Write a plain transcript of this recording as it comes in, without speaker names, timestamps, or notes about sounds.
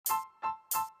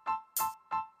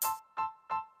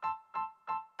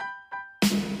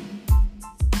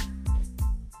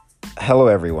Hello,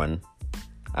 everyone.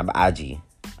 I'm Aji,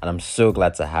 and I'm so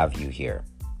glad to have you here.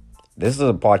 This is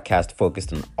a podcast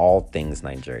focused on all things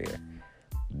Nigeria: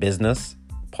 business,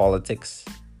 politics,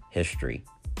 history.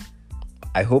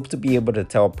 I hope to be able to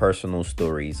tell personal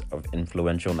stories of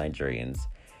influential Nigerians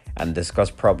and discuss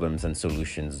problems and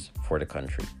solutions for the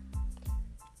country.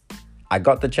 I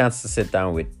got the chance to sit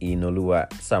down with Iyinoluwa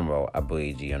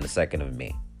Aboyeji on the 2nd of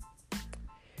May.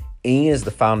 Iyi is the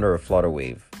founder of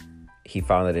Flutterwave. He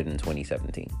founded it in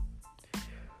 2017.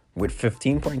 With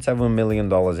 $15.7 million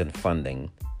in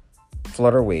funding,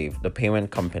 Flutterwave, the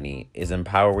payment company, is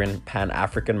empowering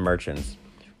Pan-African merchants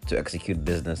to execute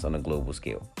business on a global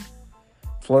scale.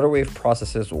 Flutterwave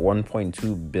processes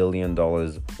 $1.2 billion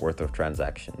worth of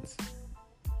transactions.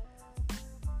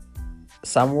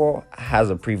 Samuel has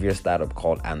a previous startup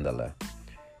called Andela,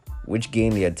 which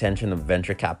gained the attention of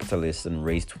venture capitalists and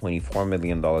raised $24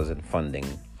 million in funding,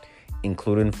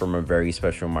 including from a very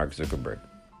special Mark Zuckerberg.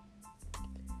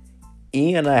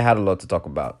 Ian and I had a lot to talk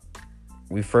about.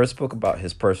 We first spoke about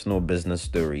his personal business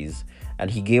stories, and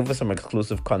he gave us some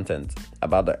exclusive content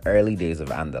about the early days of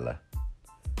Andela.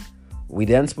 We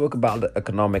then spoke about the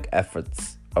economic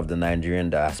efforts of the Nigerian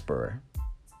diaspora.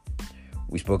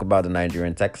 We spoke about the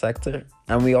Nigerian tech sector,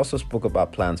 and we also spoke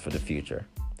about plans for the future.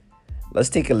 Let's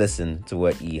take a listen to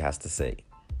what E has to say.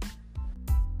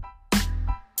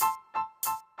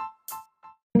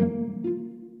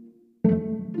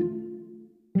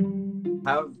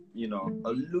 Have, a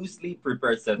loosely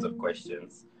prepared set of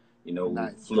questions. We'll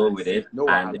flow with it.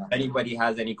 And if anybody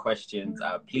has any questions,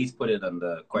 please put it in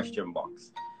the question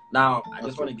box. Now, I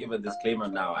just want to give a disclaimer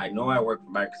now. I know I work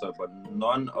for Microsoft, but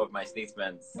none of my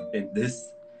statements in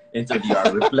this interview are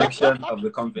a reflection of the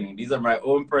company. These are my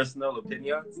own personal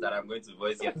opinions that I'm going to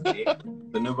voice here today.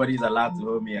 So nobody's allowed to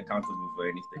hold me accountable for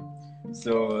anything.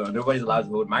 So nobody's allowed to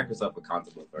hold Microsoft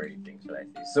accountable for anything, should I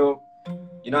say. So,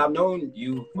 I've known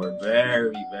you for a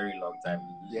very, very long time.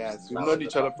 Yes, we've known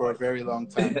each other for a very long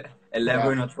time.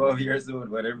 11 or 12 years old,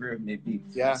 whatever it may be.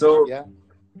 Yeah. So,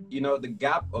 the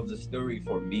gap of the story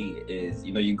for me is,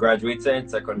 you graduated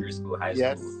secondary school, high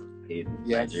school in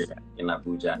Nigeria, in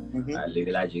Abuja.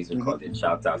 Loyola Jesuit College.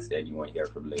 Shout out to anyone here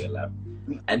from Loyola.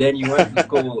 And then you went to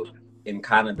school in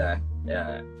Canada,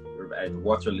 at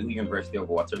Waterloo, University of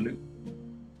Waterloo.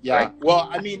 Yeah. Right? Well,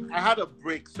 I had a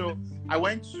break. So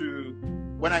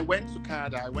when I went to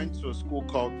Canada, I went to a school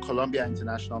called Columbia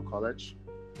International College.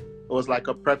 It was like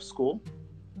a prep school.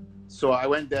 So I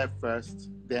went there first.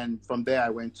 Then from there, I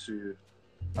went to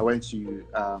Waterloo.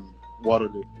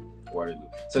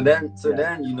 So then,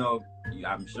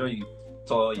 I'm sure you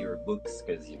tore your books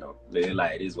because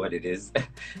Loyola, it is what it is.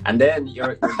 And then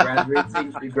you're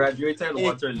graduating. You graduated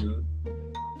Waterloo.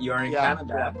 You're in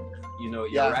Canada.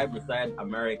 You're right beside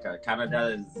America. Canada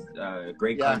is a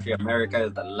great country. America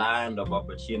is the land of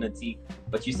opportunity.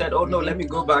 But you said, "Oh no, let me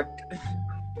go back.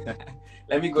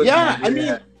 Let me go to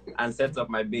Nigeria and set up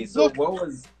my base." So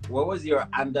what was your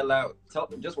Andela?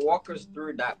 Just walk us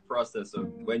through that process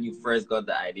of when you first got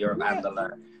the idea of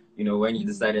Andela. When you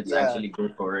decided to actually go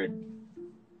for it.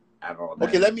 And all that.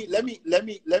 Okay, let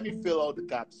me fill out the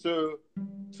gap. So,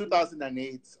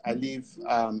 2008, I leave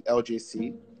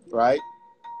LJC, right?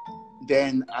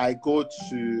 Then I go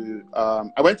to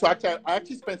I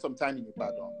actually spent some time in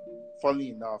Ibadan. Funnily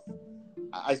enough,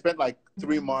 I spent like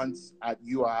 3 months at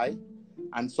UI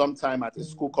and some time at a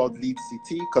school called Lead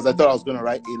City because I thought I was going to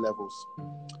write A levels.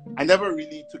 I never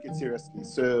really took it seriously.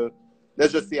 So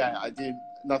let's just say I did,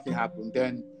 nothing happened.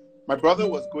 Then my brother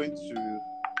was going to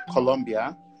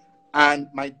Columbia and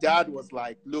my dad was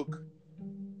like, look,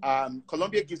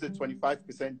 Columbia gives a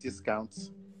 25% discount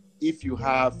if you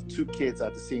have 2 kids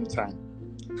at the same time.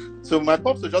 So my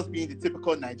pops was just being the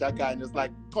typical Niger guy and was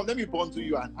like, come, let me bond to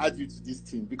you and add you to this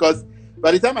team. Because by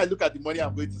the time I look at the money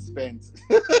I'm going to spend,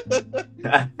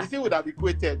 the thing would have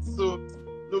equated. So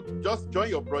look, just join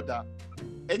your brother.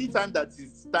 Anytime that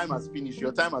his time has finished,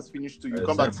 your time has finished too, you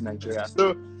come back to Nigeria.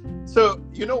 So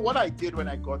what I did when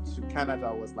I got to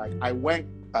Canada was like, I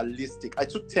went ballistic. I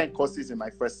took 10 courses in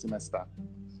my first semester.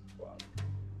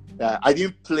 I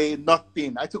didn't play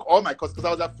nothing. I took all my courses because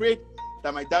I was afraid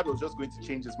that my dad was just going to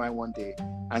change his mind one day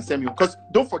and send me. Because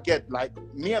don't forget, like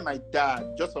me and my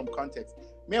dad, just some context,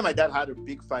 me and my dad had a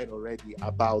big fight already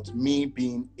about me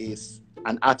being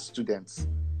an art student.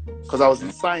 Because I was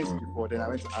in science before, then I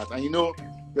went to art. And your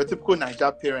typical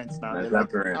Niger parents now, they're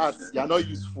like, art, you're not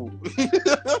useful.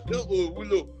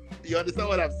 You understand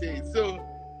what I'm saying? So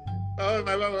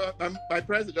my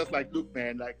parents are just like, look,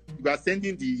 man, like you are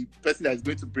sending the person that is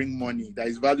going to bring money that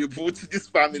is valuable to this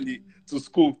family to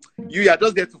school. You are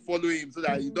just there to follow him so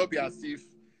that you don't be as if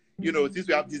since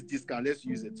we have this discount, let's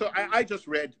use it. So I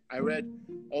read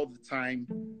all the time.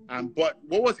 But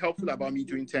what was helpful about me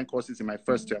doing 10 courses in my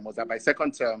first term was that by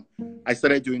second term, I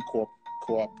started doing co-op.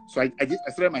 So I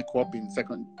started my co-op in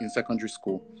secondary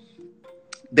school.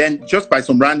 Then just by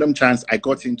some random chance, I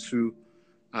got into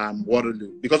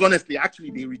Waterloo, because honestly,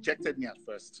 actually, they rejected me at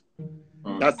first.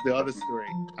 That's the other story.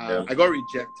 I got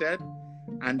rejected,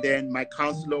 and then my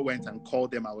counselor went and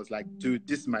called them. I was like, dude,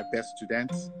 this is my best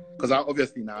student, because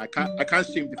obviously now I can't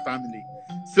shame the family.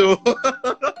 So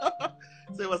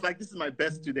so it was like, this is my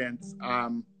best student.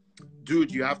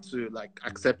 Dude, you have to like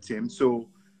accept him. So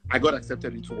I got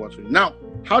accepted into Waterloo. Now,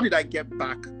 how did I get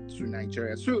back to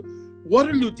Nigeria? So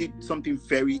Waterloo did something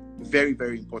very, very,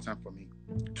 very important for me.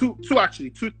 Two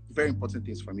very important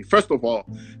things for me. First of all,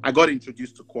 I got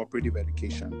introduced to cooperative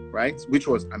education, right? Which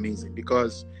was amazing,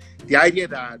 because the idea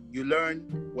that you learn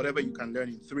whatever you can learn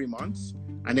in 3 months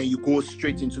and then you go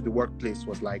straight into the workplace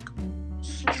was like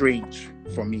strange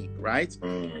for me, right?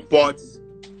 But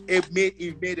it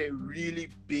made a really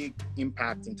big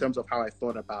impact in terms of how I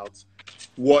thought about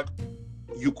what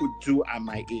you could do at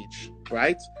my age,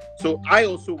 right? So I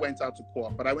also went out to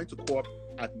co-op, but I went to co-op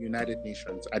at the United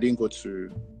Nations. I didn't go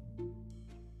to...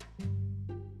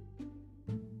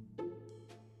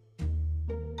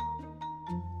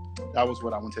 That was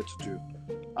what I wanted to do.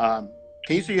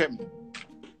 Can you still hear me?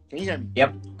 Can you hear me?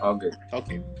 Yep, all good.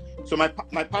 Okay. So my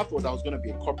path was I was going to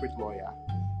be a corporate lawyer.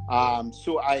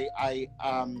 So I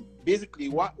basically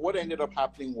what ended up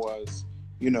happening was,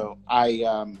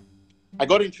 I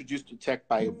got introduced to tech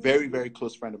by a very, very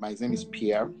close friend of mine. His name is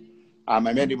Pierre. I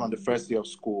met him on the first day of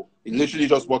school. He literally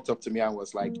just walked up to me and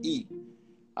was like,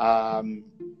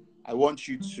 I want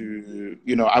you to,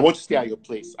 I want to stay at your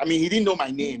place. I mean, he didn't know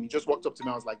my name. He just walked up to me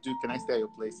and was like, dude, can I stay at your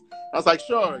place? I was like,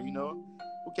 sure,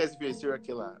 who cares if you're a serial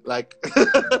killer? Like,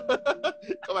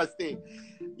 come and stay,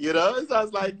 So I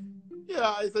was like,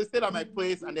 yeah, so I stayed at my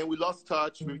place, and then we lost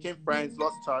touch. We became friends,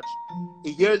 lost touch. A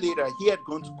year later, he had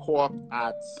gone to co-op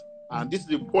at, this is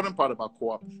the important part about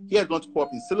co-op. He had gone to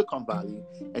co-op in Silicon Valley,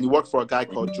 and he worked for a guy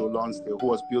called Joe Lonsdale, who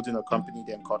was building a company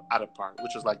then called Adapar,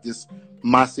 which was like this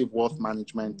massive wealth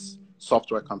management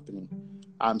software company.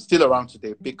 Still around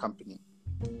today, big company.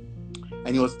 And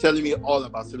he was telling me all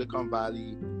about Silicon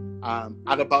Valley.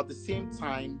 At about the same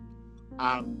time,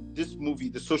 this movie,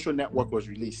 The Social Network, was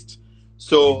released.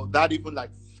 So that even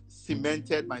like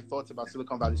cemented my thoughts about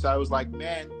Silicon Valley. So I was like,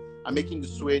 man, I'm making the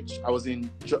switch. I was in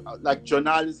like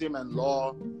journalism and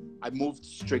law. I moved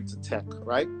straight to tech,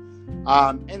 right?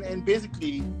 And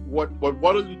basically what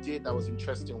Waterloo did that was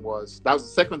interesting was, that was the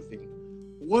second thing.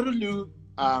 Waterloo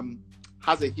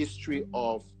has a history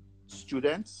of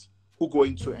students who go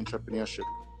into entrepreneurship.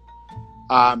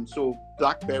 So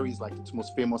BlackBerry is like its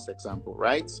most famous example,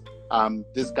 right?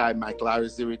 This guy, Mike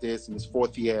Larizirides, in his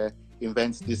 4th year,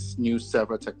 invents this new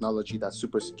server technology that's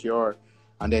super secure,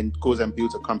 and then goes and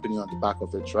builds a company on the back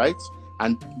of it, right?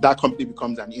 And that company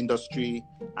becomes an industry,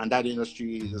 and that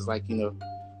industry is like,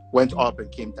 went up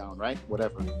and came down, right?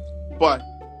 Whatever. But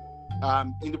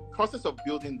in the process of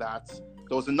building that,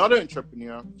 there was another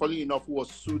entrepreneur, funnily enough, who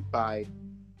was sued by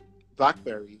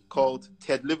BlackBerry, called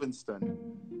Ted Livingston.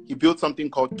 He built something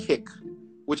called Kik,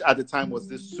 which at the time was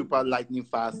this super lightning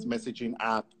fast messaging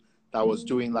app that was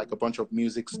doing like a bunch of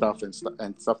music stuff and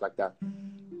stuff like that.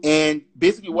 And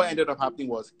basically what ended up happening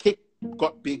was Kik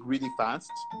got big really fast,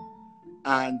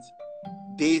 and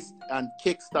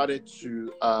Kik started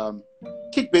to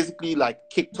Kik basically like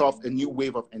kicked off a new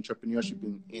wave of entrepreneurship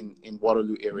in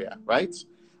Waterloo area, right?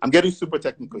 I'm getting super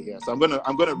technical here, so I'm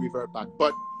gonna revert back.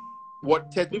 But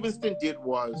what Ted Livingston did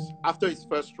was, after his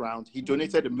first round, he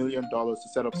donated $1 million to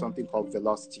set up something called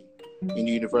Velocity in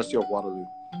the University of Waterloo.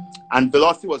 And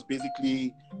Velocity was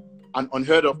basically an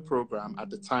unheard of program at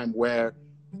the time, where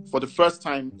for the first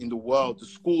time in the world, the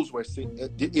schools were saying,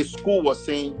 a school was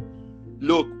saying,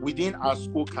 look, within our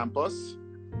school campus,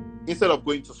 instead of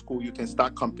going to school, you can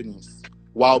start companies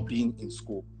while being in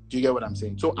school. Do you get what I'm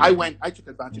saying? So I took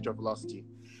advantage of Velocity,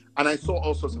 and I saw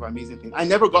all sorts of amazing things. I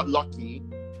never got lucky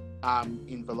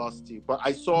in Velocity, but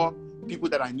I saw people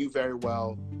that I knew very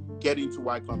well get into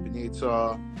Y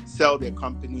Combinator, sell their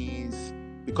companies,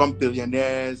 become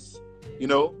billionaires.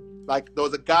 Like there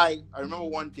was a guy, I remember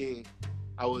one day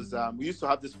we used to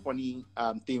have this funny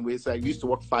thing where it's like we used to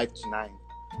work 5 to 9.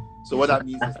 So what that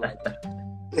means is like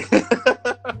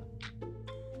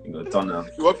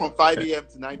you work from 5 a.m.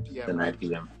 to 9 p.m. To 9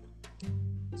 p.m.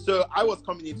 So I was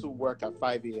coming into work at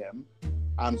 5 a.m.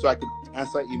 So I could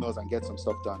answer emails and get some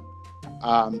stuff done.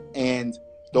 And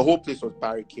the whole place was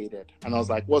barricaded. And I was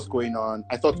like, what's going on?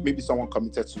 I thought maybe someone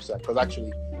committed suicide, because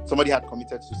actually somebody had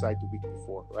committed suicide the week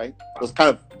before, right? It was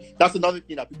that's another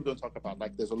thing that people don't talk about.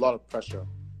 Like, there's a lot of pressure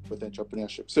with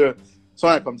entrepreneurship. So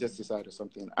someone had committed suicide or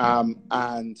something.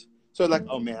 And so like,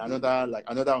 oh man,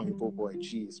 another Oyinbo boy,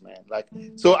 jeez, man. Like,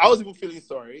 so I was even feeling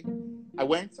sorry.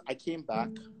 I came back,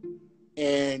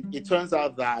 and it turns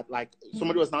out that like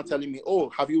somebody was now telling me, oh,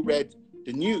 have you read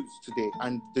the news today?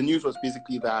 And the news was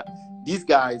basically that these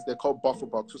guys, they're called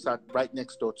Bufferbox, who sat right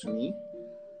next door to me,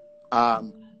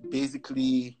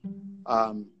 basically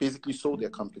sold their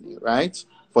company, right,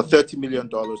 for $30 million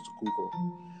to Google.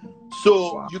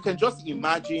 So wow. You can just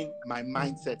imagine my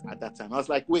mindset at that time. I was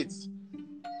like, wait,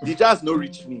 they just no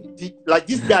reach me.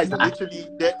 These guys are literally,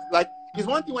 like, it's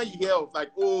one thing when you hear of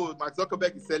like, oh, Mark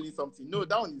Zuckerberg is selling something. No,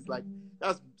 that one is like,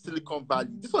 that's Silicon Valley.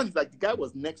 This one is like, the guy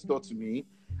was next door to me.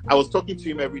 I was talking to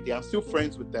him every day. I'm still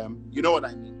friends with them. You know what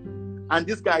I mean? And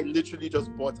this guy literally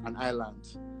just bought an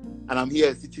island, and I'm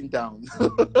here sitting down.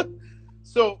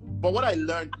 So, but what I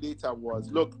learned later was,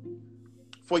 look,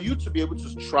 for you to be able to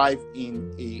strive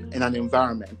in an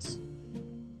environment,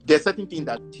 there's certain things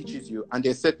that teaches you, and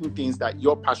there's certain things that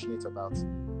you're passionate about.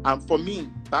 And for me,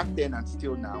 back then and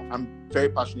still now, I'm very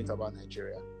passionate about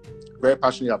Nigeria, very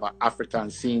passionate about Africa,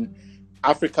 and seeing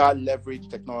Africa leverage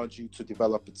technology to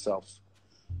develop itself.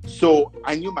 So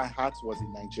I knew my heart was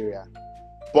in Nigeria,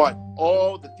 but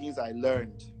all the things I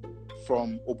learned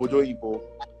from Obodo Igbo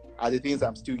are the things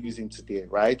I'm still using today,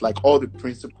 right? Like all the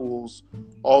principles,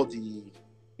 all the,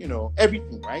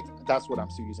 everything, right? That's what I'm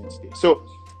still using today. So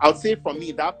I would say for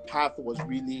me, that path was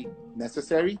really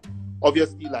necessary.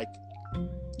 Obviously, like,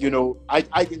 I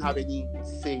didn't have any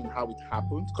say in how it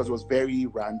happened because it was very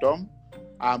random.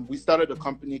 We started a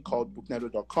company called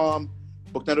Booknedo.com.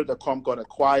 Booknedo.com got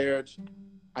acquired.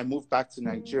 I moved back to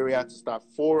Nigeria to start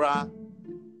Fora.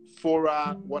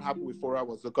 What happened with Fora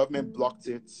was the government blocked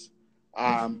it.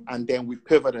 And then we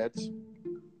pivoted.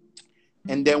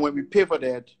 And then when we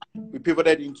pivoted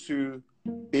into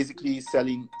basically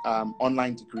selling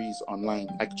online degrees online.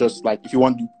 Like, just like if you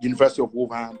want University of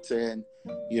Wolverhampton,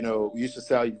 we used to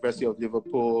sell University of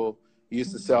Liverpool, we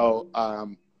used to sell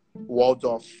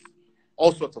Waldorf,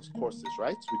 all sorts of courses,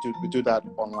 right? We do that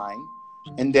online.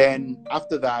 And then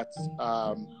after that,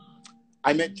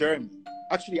 I met Jeremy.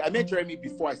 Actually, I met Jeremy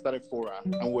before I started Fora,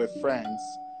 and we were friends.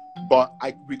 But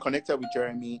I reconnected with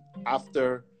Jeremy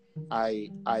after I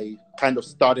kind of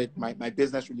started, my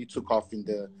business really took off in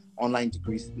the online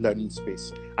degree learning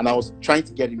space. And I was trying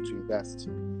to get him to invest.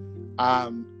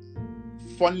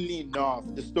 Funnily enough,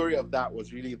 the story of that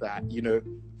was really that,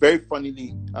 very funnily,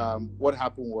 what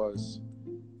happened was,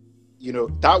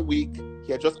 that week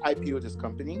he had just IPO'd his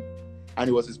company and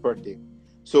it was his birthday.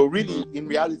 So really, in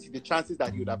reality, the chances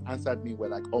that he would have answered me were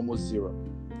like almost zero.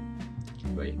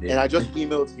 And I just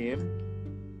emailed him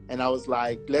and I was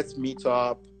like, let's meet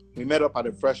up. We met up at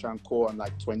a Fresh & Co on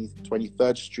like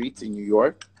 23rd Street in New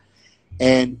York.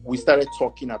 And we started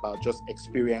talking about just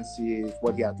experiences,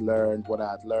 what he had learned, what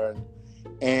I had learned.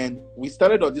 And we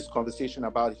started on this conversation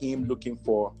about him looking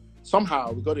for,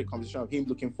 somehow we got a conversation of him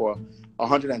looking for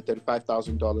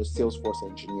 $135,000 Salesforce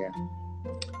engineer.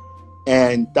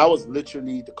 And that was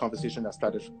literally the conversation that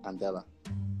started Andela.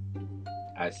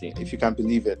 I see. If you can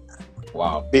believe it.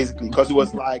 Wow. Basically, because it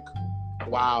was like,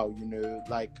 wow,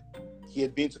 like he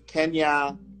had been to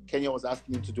Kenya. Kenya was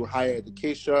asking him to do higher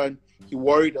education. He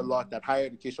worried a lot that higher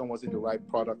education wasn't the right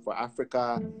product for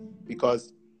Africa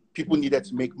because people needed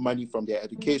to make money from their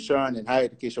education, and higher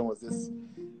education was this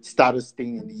status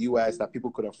thing in the US that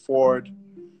people could afford.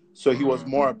 So he was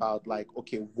more about like,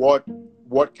 okay, what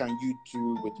can you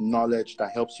do with knowledge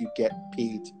that helps you get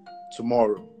paid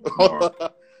tomorrow?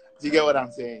 Do you get what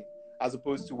I'm saying? As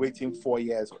opposed to waiting 4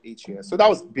 years or 8 years. So that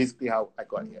was basically how I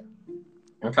got here.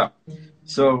 Okay.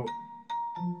 So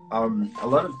a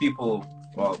lot of people,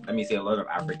 well, let me say a lot of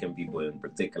African people in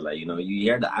particular, you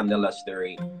hear the Andela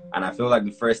story, and I feel like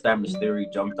the first time the story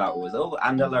jumped out was, oh,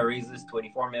 Andela raises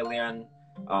 24 million.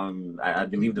 I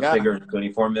believe the figure is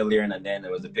 24 million, and then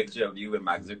there was a picture of you with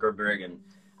Mark Zuckerberg. And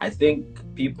I think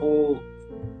people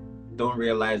don't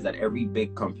realize that every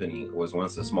big company was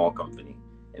once a small company.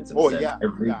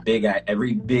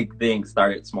 Every big thing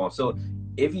started small. So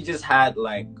if you just had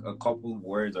like a couple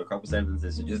words or a couple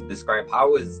sentences to just describe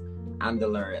how is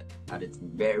Andela at its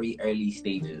very early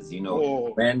stages,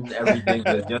 when everything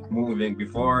was just moving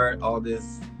before all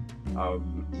this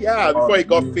before it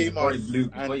got famous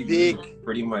before you big,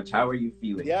 pretty much. How are you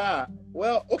feeling?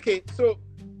 Well, okay, so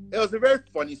it was a very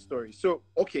funny story. So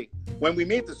okay, when we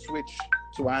made the switch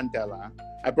to Andela,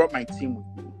 I brought my team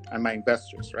with me and my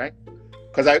investors, right?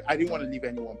 Because I didn't want to leave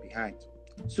anyone behind.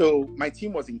 So my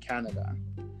team was in Canada.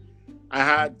 I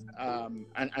had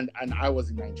and I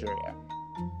was in Nigeria.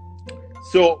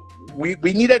 So we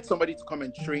needed somebody to come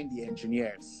and train the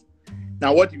engineers.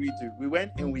 Now, what did we do? We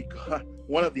went and we got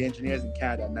one of the engineers in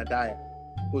Canada, Nadaya,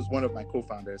 who's one of my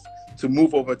co-founders, to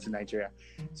move over to Nigeria.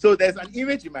 So there's an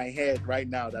image in my head right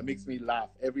now that makes me laugh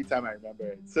every time I remember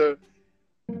it. So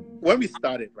when we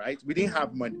started, right, we didn't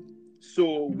have money.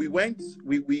 So we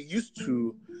used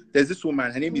to, there's this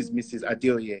woman, her name is Mrs.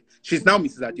 Adeoye. She's now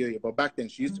Mrs. Adeoye, but back then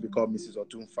she used to be called Mrs.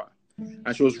 Odunfa.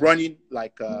 And she was running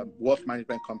like a wealth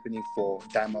management company for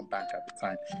Diamond Bank at the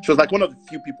time. She was like one of the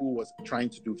few people who was trying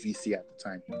to do VC at the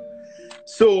time.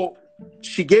 So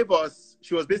she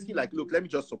was basically like, look, let me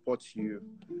just support you.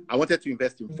 I wanted to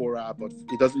invest in Fora, but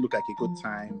it doesn't look like a good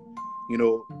time. You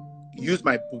know, use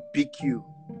my BQ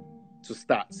to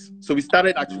start. So we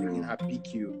started actually in her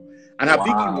BQ. And her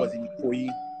BQ was in Ikoyi.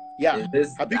 Yeah,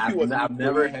 I've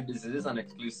never heard this. Is this an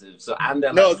exclusive? So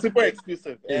Andela. No, super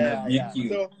exclusive. Yeah.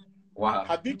 So wow.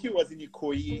 her BQ was in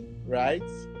Ikoyi, right?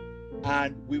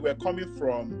 And we were coming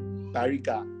from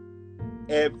Bariga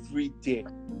every day.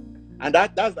 And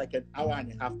that's like an hour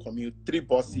and a half commute, 3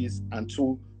 buses and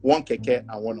 1 keke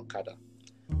and 1 okada.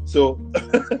 So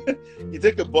you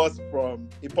take a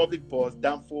public bus,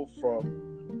 Danfo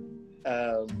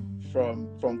from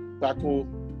Bako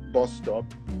bus stop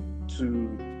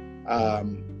to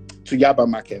Yaba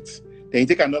Market. Then you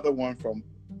take another one from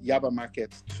Yaba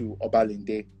Market to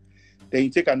Obalende. Then you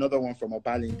take another one from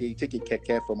Obalende. You take a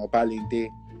keke from Obalende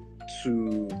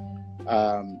to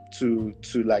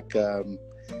like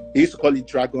they used to call it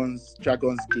Dragon's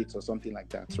Gate or something like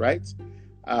that, right?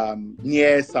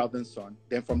 Near Southern Sun.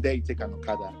 Then from there you take an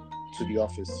Okada to the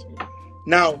office.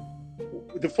 Now,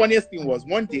 the funniest thing was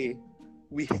one day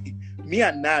me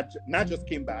and Nad just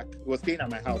came back. We were staying at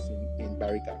my house in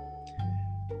Bariga.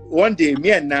 One day,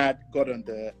 me and Nad got on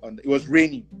the. It was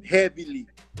raining heavily,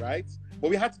 right? But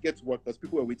we had to get to work because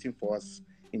people were waiting for us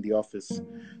in the office.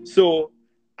 So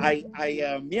me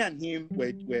and him,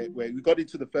 we got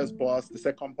into the first bus, the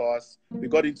second bus, we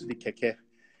got into the keke.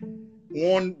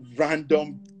 One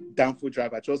random Danfo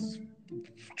driver just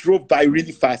drove by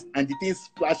really fast, and the thing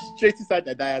splashed straight inside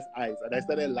the Daya's eyes, and I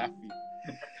started laughing.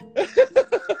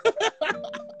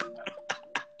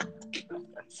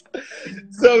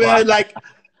 So man, like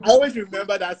I always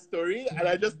remember that story, and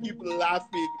I just keep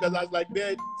laughing because I was like,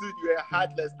 man, dude, you were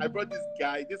heartless. I brought this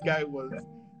guy. This guy was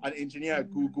an engineer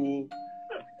at Google.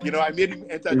 You know, I made him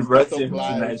enter the startup to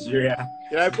Nigeria.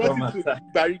 Yeah, I brought him to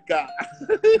Bariga.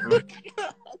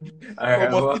 For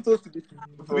mosquitoes to be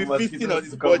feasting on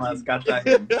his body.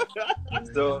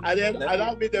 So, and then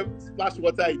I made them splash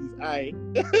water in his eye.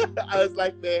 I was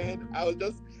like, man,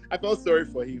 I felt sorry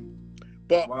for him.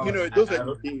 But, wow, you know, those were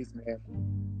the days, man.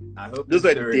 I hope those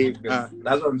were the days.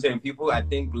 That's what I'm saying. People, I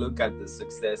think, look at the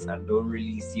success and don't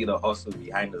really see the hustle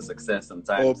behind the success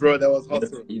sometimes. Oh, bro, there was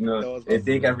hustle. You know, they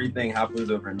think everything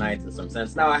happens overnight in some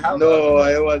sense. Now, I have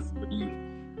it was.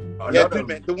 Yeah, dude,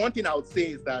 man. The one thing I would say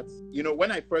is that, you know,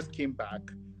 when I first came back,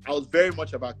 I was very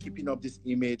much about keeping up this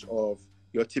image of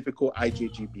your typical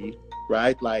IJGB,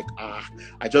 right? Like,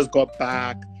 I just got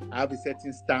back, I have a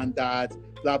certain standard,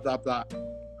 blah, blah, blah.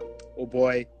 Oh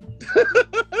boy.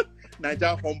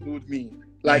 Nigeria humbled me.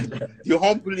 Like, the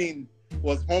humbling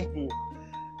was humble.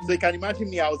 So you can imagine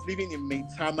me, I was living in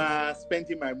Maitama,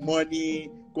 spending my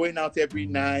money, going out every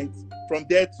night, from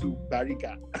there to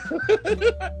Bariga,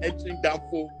 entering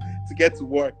Danfo to get to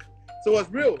work. So it was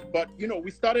real. But, you know,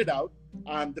 we started out,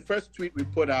 the first tweet we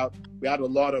put out, we had a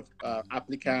lot of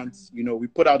applicants. You know, we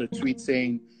put out a tweet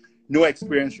saying, no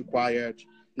experience required.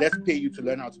 Let's pay you to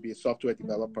learn how to be a software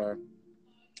developer.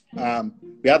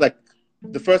 We had like,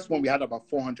 the first one, we had about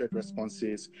 400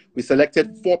 responses. We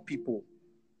selected 4 people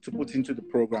to put into the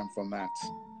program from that.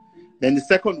 Then the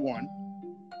second one,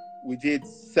 we did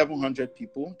 700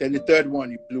 people. Then the third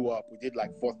one, it blew up. We did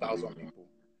like 4,000 people.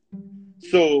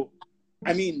 So,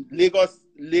 I mean, Lagos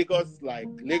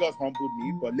humbled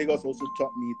me, but Lagos also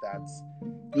taught me that,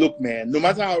 look, man, no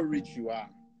matter how rich you are,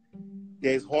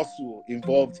 there's hustle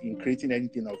involved in creating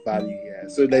anything of value here.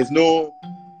 So there's no,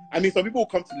 I mean, some people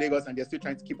come to Lagos and they're still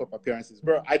trying to keep up appearances.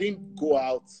 Bro, I didn't go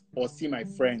out or see my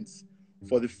friends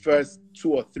for the first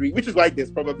 2 or 3, which is why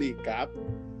there's probably a gap.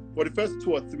 For the first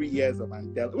 2 or 3 years of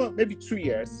Andela, well, maybe 2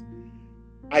 years,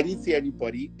 I didn't see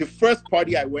anybody. The first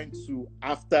party I went to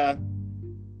after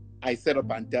I set up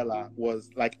Andela was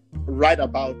like right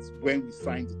about when we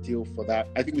signed the deal for that.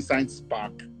 I think we signed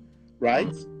Spark,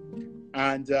 right?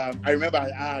 And I remember,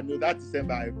 that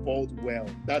December I balled well.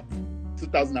 That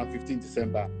 2015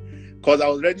 December, because I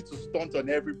was ready to stunt on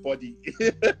everybody.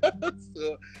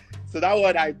 So that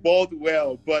one I balled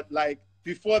well, but like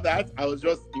before that, I was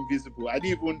just invisible. I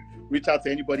didn't even reach out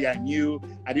to anybody I knew.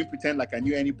 I didn't pretend like I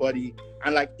knew anybody.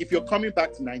 And like, if you're coming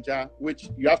back to Nigeria, which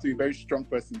you have to be a very strong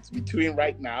person to be doing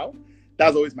right now,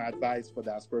 that's always my advice for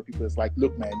diaspora people. It's like,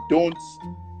 look, man,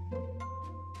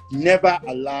 never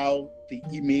allow the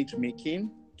image making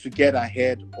to get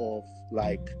ahead of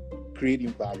like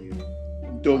creating value.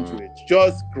 Don't do it.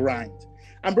 Just grind.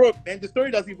 And bro, man, the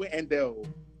story doesn't even end there.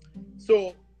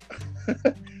 So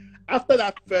after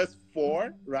that first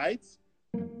 4, right?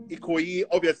 Ikoyi,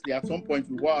 obviously, at some point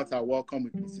we were at our welcome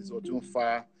with Mrs.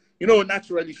 Otunfa. You know,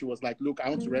 naturally, she was like, look, I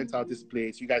want to rent out this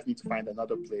place. You guys need to find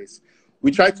another place.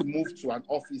 We tried to move to an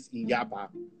office in Yaba.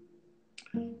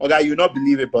 Okay, you'll not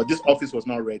believe it, but this office was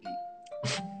not ready.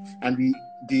 And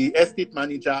the estate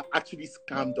manager actually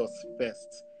scammed us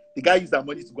first. The guy used that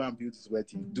money to go and build his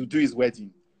wedding, to do his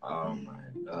wedding. Oh my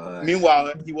God.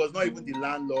 Meanwhile, he was not even the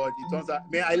landlord. It turns out,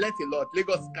 man, I learned a lot.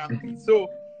 Lagos scammed me. So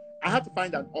I had to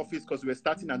find an office because we were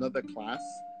starting another class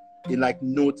in like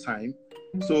no time.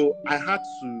 So I had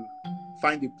to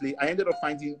find a place. I ended up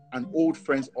finding an old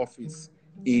friend's office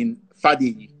in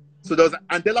Fadeyi. So there was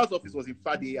Andela's office was in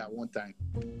Fadeyi at one time.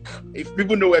 If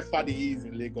people know where Fadeyi is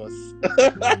in Lagos,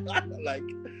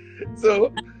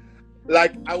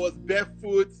 like I was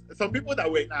barefoot. Some people that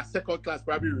were in our second class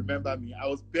probably remember me. I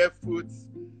was barefoot.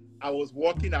 I was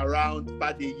walking around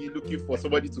Fadeyi looking for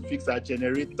somebody to fix our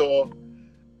generator.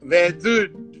 Man,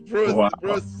 dude, bro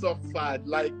suffered.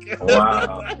 Like,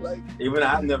 wow. like, even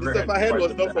I've never heard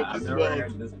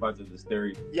this part of the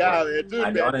story. Yeah, man, dude,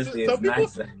 and man. honestly, Some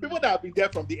it's people that have been there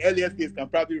from the earliest days can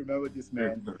probably remember this,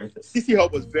 man. CC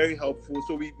Hub was very helpful.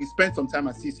 So we spent some time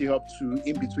at CC Hub too,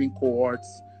 in between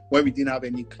cohorts when we didn't have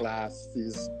any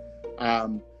classes.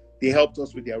 They helped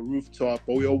us with their rooftop,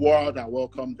 but we were warmed and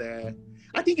welcome there.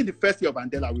 I think in the first year of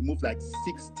Andela, we moved like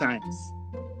 6 times.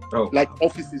 Oh, like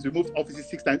offices, we moved offices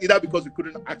 6 times, either because we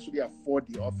couldn't actually afford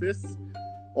the office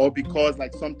or because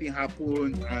like something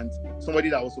happened and somebody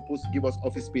that was supposed to give us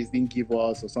office space didn't give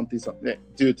us or something. Yeah,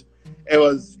 dude, it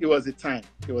was a time.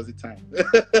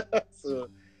 So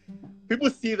people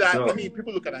see that. I mean,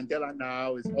 people look at Andela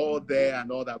now, it's all there and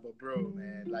all that, but bro,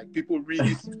 man, like people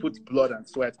really put blood and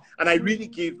sweat. And I really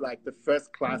give like the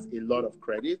first class a lot of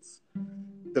credits.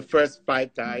 The first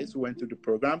 5 guys who went through the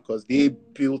program, because they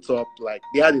built up, like,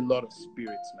 they had a lot of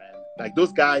spirits, man. Like,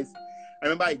 those guys, I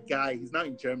remember a guy, he's now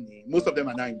in Germany. Most of them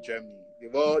are now in Germany.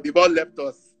 They've all left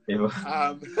us.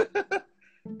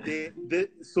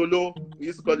 Solo, we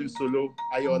used to call him Solo,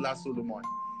 Ayola Solomon.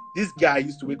 This guy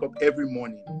used to wake up every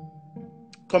morning,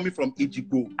 coming from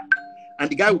Ejigbo. And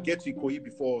the guy would get to Ikoyi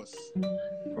before us.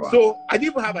 Wow. So I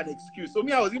didn't even have an excuse. So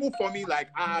me, I was even forming like,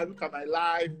 look at my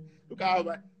life, look how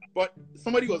my... But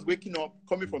somebody was waking up,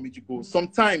 coming from Ijiko.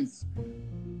 Sometimes,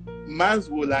 mans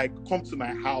will like come to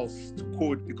my house to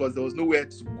code because there was nowhere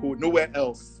to code, nowhere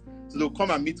else. So they'll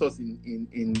come and meet us in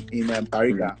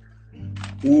Bariga.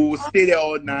 We'll stay there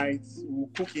all night. We'll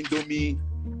cook Indomie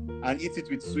and eat it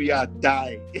with suya,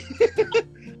 die.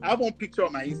 I have one picture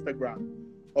on my Instagram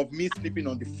of me sleeping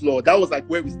on the floor. That was like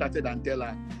where we started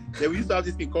Andela. Then we used to have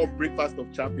this thing called Breakfast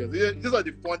of Champions. These are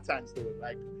the fun times though.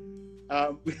 Like,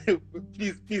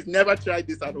 please never try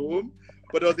this at home.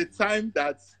 But there was a time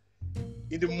that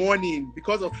in the morning,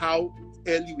 because of how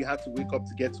early we had to wake up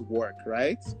to get to work,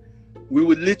 right? We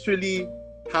would literally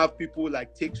have people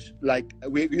like take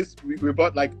we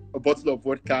bought like a bottle of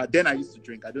vodka. Then I used to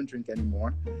drink. I don't drink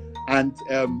anymore. And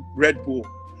Red Bull.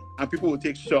 And people would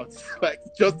take shots, like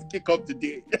just to kick off the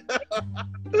day.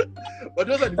 But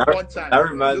those are the fun times. That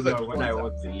reminds me of when I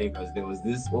worked in Lagos. There was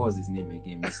this, what was his name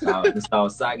again? Mr.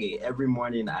 Osage. Every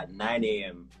morning at 9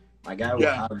 a.m., my guy would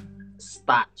have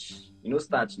starch. You know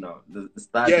starch now? The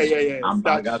starch. Yeah. And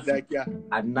starch, like,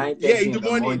 at 9:30 in the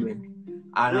morning.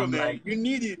 And bro, I'm man, like, you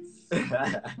need it.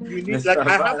 You need, like, I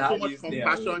have so much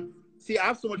compassion. See, I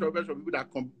have so much compassion for people that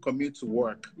commute to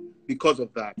work because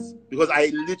of that. Because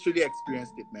I literally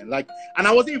experienced it, man. Like, and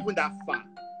I wasn't even that far.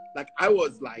 Like, I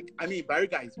was like, I mean,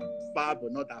 Bariga is far,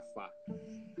 but not that far.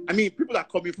 I mean, people are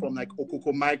coming from like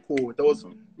Okoko Michael. There was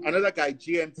another guy,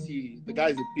 GMT. The guy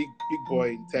is a big boy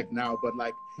in tech now. But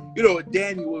like, you know,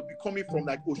 then he will be coming from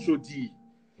like Oshodi.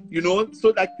 You know?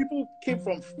 So like people came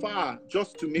from far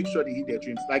just to make sure they hit their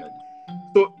dreams. Like,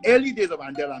 so early days of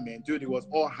Andela, man, dude, it was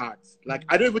all hard. Like,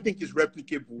 I don't even think it's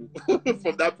replicable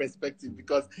from that perspective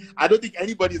because I don't think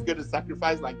anybody's going to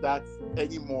sacrifice like that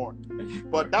anymore.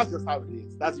 But that's just how it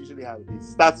is. That's usually how it is.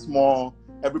 Start small,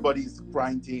 everybody's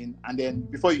grinding, and then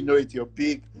before you know it, you're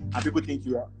big, and people think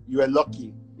you are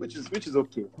lucky, which is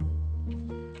okay.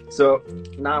 So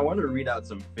now I want to read out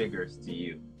some figures to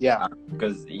you. Yeah.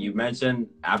 Because you mentioned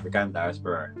African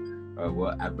diaspora.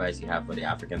 what advice you have for the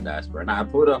African diaspora. Now, I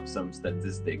put up some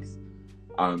statistics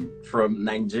from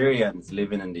Nigerians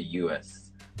living in the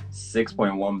US.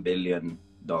 $6.1 billion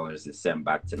is sent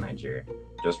back to Nigeria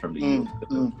just from the US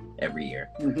every year.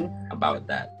 About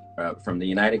that. From the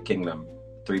United Kingdom,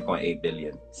 3.8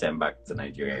 billion sent back to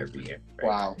Nigeria every year.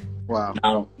 Right? Wow.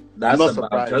 Now, that's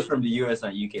about, just from the US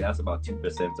and UK, that's about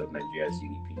 2% of Nigeria's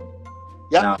GDP.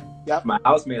 Now, my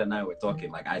housemate and I were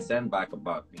talking, like, I send back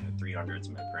about 300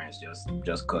 to my parents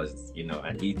just cause,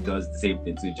 and he does the same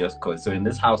thing too, just cause. So in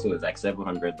this household, it's like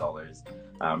 $700.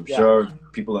 I'm sure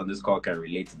people on this call can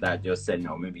relate to that. Just said,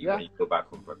 maybe when you go back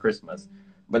home for Christmas.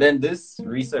 But then this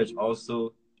research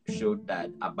also showed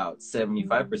that about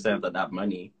 75% of that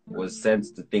money was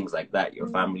sent to things like that. Your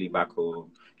family back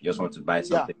home, you just want to buy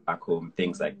something back home,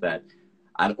 things like that.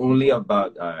 And only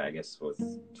about,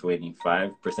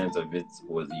 25% of it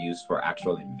was used for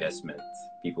actual investment.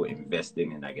 People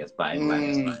investing in, buying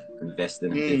land,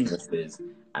 investing in businesses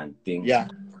and things of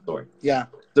that sort.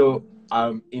 So,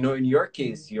 in your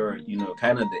case, you're,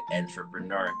 kind of the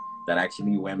entrepreneur that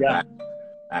actually went back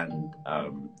and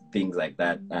things like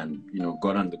that, and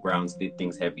got on the grounds, did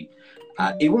things heavy.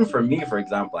 Even for me, for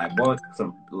example, I bought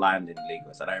some land in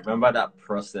Lagos, and I remember that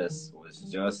process was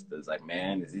it's like,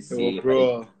 man, is this safe?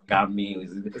 Bro, got me.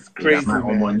 It's crazy, my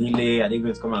man. Omonile, I think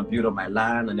it's come and build on my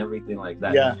land and everything like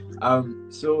that.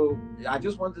 So I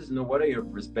just wanted to know, what are your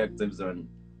perspectives on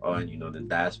the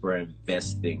diaspora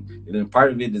investing?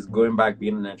 Part of it is going back,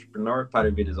 being an entrepreneur. Part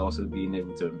of it is also being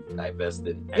able to invest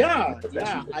in. I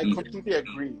completely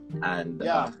agree. And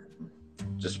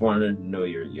just wanted to know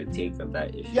your take on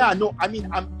that issue.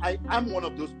 I'm one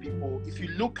of those people. If you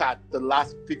look at the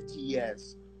last 50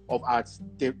 years of our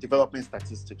development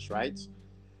statistics, right?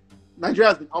 Nigeria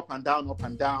has been up and down,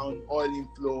 oil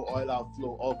inflow, oil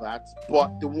outflow, all that.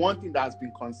 But the one thing that has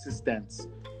been consistent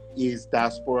is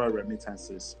diaspora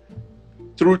remittances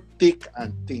through thick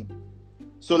and thin.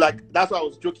 So that's why I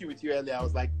was joking with you earlier. I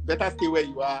was like, better stay where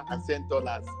you are and send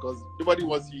dollars because nobody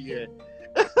wants you here.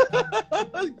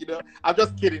 I'm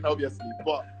just kidding, obviously.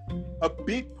 But a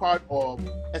big part of,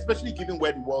 especially given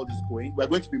where the world is going, we're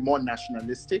going to be more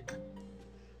nationalistic.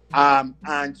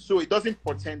 And so it doesn't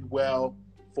portend well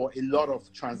for a lot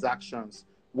of transactions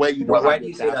where you don't. Why do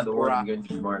you say that the world is going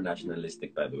to be more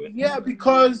nationalistic, by the way? Yeah,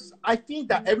 because I think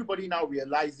that everybody now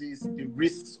realizes the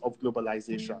risks of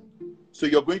globalization. So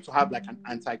you're going to have like an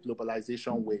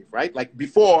anti-globalization wave, right? Like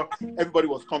before, everybody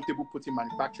was comfortable putting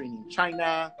manufacturing in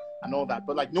China and all that,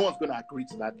 but like no one's going to agree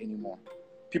to that anymore.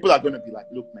 People are going to be like,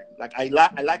 look, man, like I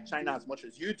like China as much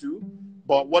as you do,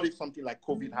 but what if something like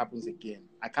COVID happens again?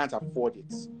 I can't afford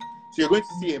it. So you're going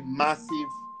to see a massive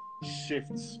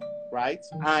shift, right?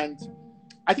 And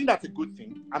I think that's a good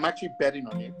thing. I'm actually betting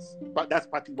on it, but that's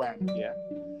partly why I'm here.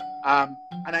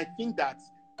 And I think that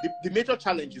the major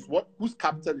challenge is whose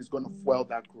capital is going to fuel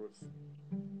that growth?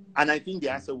 And I think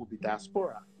the answer will be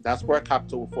diaspora. Diaspora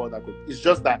capital will fuel that growth. It's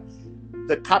just that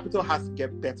the capital has to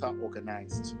get better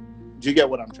organized. Do you get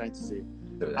what I'm trying to say?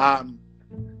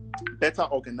 Better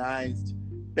organized,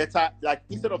 better, like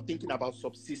instead of thinking about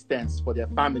subsistence for their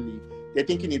family, they're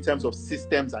thinking in terms of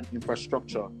systems and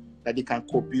infrastructure that they can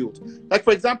co-build. Like,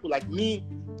 for example, like me,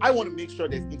 I want to make sure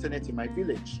there's internet in my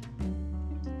village.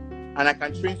 And I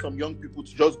can train some young people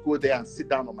to just go there and sit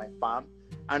down on my farm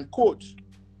and coach.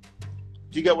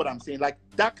 Do you get what I'm saying? Like,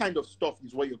 that kind of stuff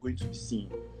is what you're going to be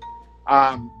seeing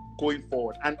going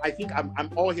forward. And I think I'm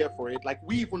all here for it. Like,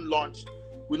 we launched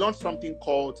something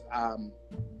called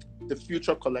the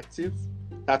Future Collective.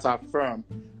 That's our firm.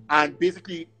 And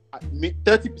basically,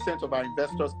 30% of our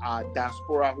investors are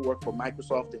diaspora who work for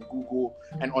Microsoft and Google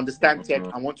and understand tech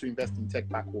and want to invest in tech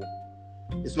back home.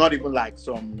 It's not even like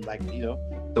some, like, you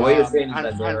know. The way you're saying is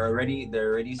that there are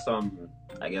already some,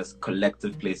 I guess,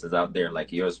 collective places out there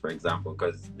like yours, for example,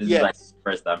 because this is like the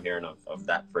first I'm hearing of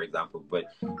that, for example. But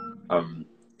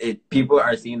people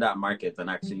are seeing that market and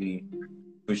actually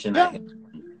pushing ahead,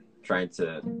 trying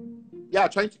to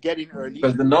get in early.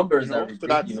 Because the numbers are, so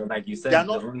that, like you said,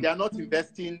 they are not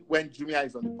investing when Jumia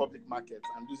is on the public market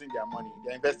and losing their money.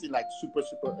 They're investing like super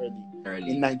early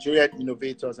in Nigerian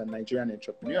innovators and Nigerian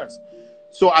entrepreneurs.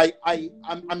 So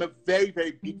I'm a very,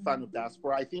 very big fan of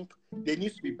diaspora. I think there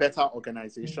needs to be better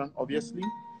organization, obviously.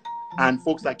 And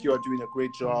folks like you are doing a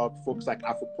great job. Folks like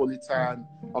Afropolitan,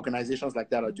 organizations like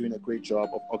that are doing a great job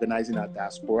of organizing our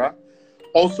diaspora.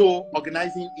 Also,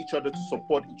 organizing each other to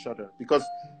support each other. Because,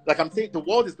 like I'm saying, the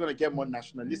world is going to get more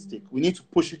nationalistic. We need to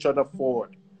push each other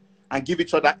forward and give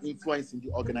each other influence in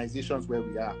the organizations where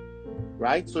we are,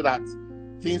 right? So that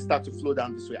things start to flow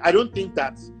down this way. I don't think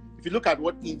that if you look at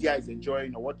what India is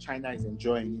enjoying or what China is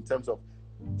enjoying in terms of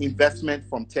investment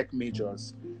from tech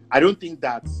majors, I don't think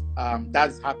that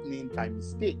that's happening by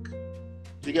mistake.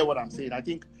 Do you get what I'm saying? I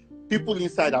think people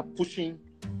inside are pushing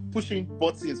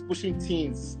buttons, pushing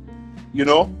things, you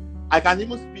know. I can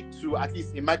even speak to, at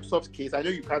least in Microsoft's case, I know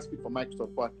you can't speak for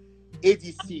Microsoft, but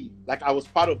ADC, like I was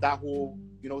part of that whole,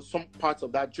 you know, some parts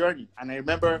of that journey. And I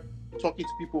remember talking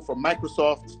to people from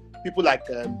Microsoft, people like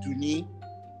Duni,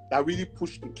 that really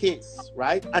pushed the case,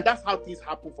 right? And that's how things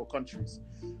happen for countries.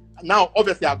 Now,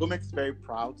 obviously, our government is very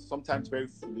proud, sometimes very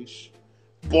foolish,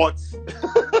 but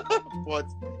but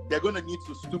they're going to need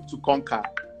to stoop to conquer.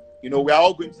 You know, we're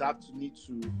all going to have to need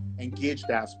to engage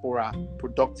diaspora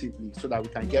productively so that we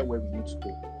can get where we need to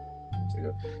go.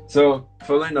 So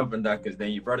following up on that, because then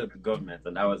you brought up the government,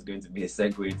 and that was going to be a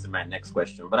segue into my next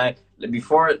question. But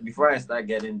before I start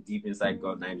getting deep inside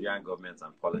Nigerian governments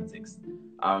and politics,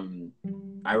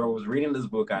 I was reading this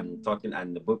book and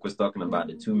the book was talking about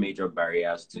the two major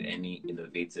barriers to any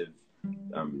innovative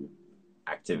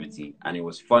activity, and it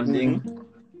was funding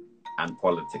and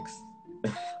politics.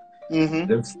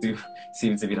 Those two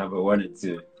seem to be number one and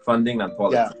two: funding and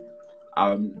politics.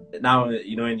 Now,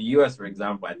 you know, in the US, for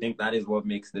example, I think that is what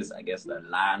makes this, I guess, the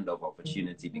land of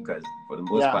opportunity, because for the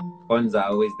most part, funds are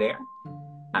always there,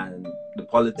 and the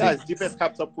politics. Yeah, it's the deepest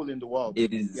capital pool in the world.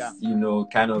 It is, you know,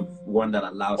 kind of one that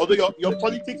allows. Although your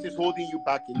politics is holding you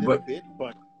back a little bit,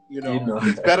 but you know,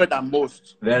 it's better than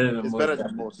most. Better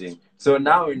than most. So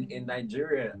now in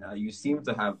Nigeria, you seem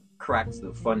to have cracked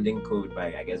the funding code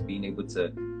by, I guess, being able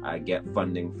to get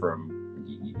funding from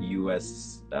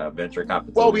US venture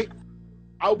capital. Well,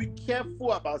 I'll be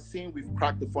careful about saying we've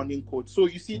cracked the funding code. So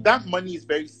you see, that money is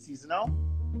very seasonal,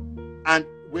 and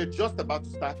we're just about to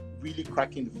start really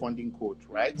cracking the funding code,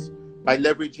 right? By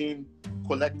leveraging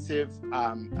collective,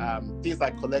 things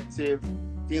like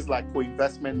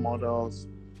co-investment models,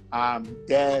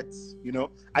 debt, you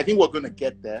know. I think we're going to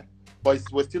get there, but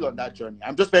we're still on that journey.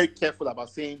 I'm just very careful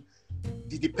about saying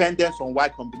the dependence on Y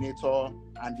Combinator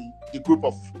and the group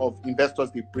of investors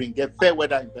they bring. They're fair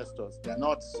weather investors. They're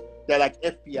like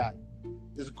FBI.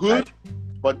 It's good,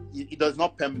 but it does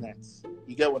not permanent.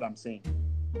 You get what I'm saying?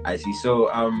 I see. So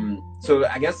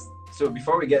I guess, so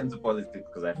before we get into politics,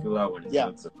 because I feel I want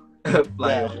to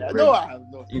fly off.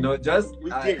 No. You know, just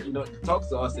you know, talk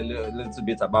to us a little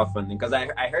bit about funding, because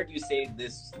I heard you say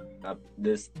this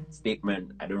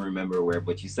statement. I don't remember where,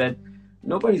 but you said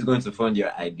nobody's going to fund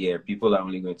your idea. People are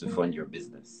only going to fund your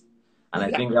business. And I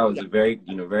think that was a very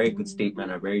good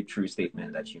statement, a very true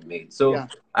statement that you made. So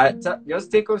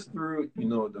just take us through, you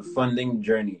know, the funding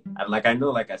journey. And like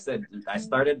I said, I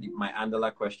started my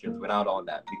Andela questions without all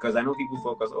that, because I know people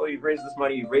focus, oh, you've raised this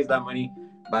money, you've raised that money,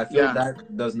 but I feel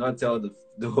that does not tell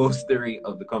the whole story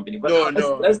of the company. But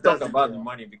let's talk about the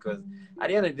money, because at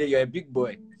the end of the day, you're a big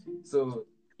boy. So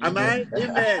am I?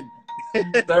 Amen.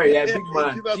 Sorry, yeah, big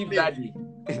man, chief daddy.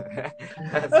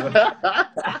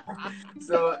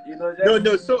 So you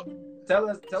know, so tell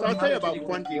us I'll tell you about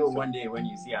funding. One day when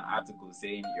you see an article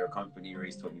saying your company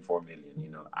raised 24 million, you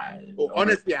know,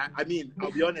 honestly, I mean,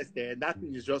 I'll be honest there, that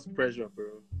thing is just pressure, bro.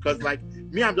 Because like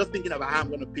me, I'm just thinking about how I'm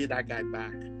gonna pay that guy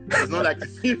back. It's not like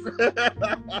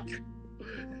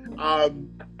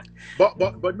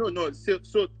but no.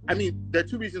 So I mean, there are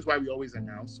two reasons why we always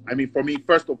announce. I mean, for me,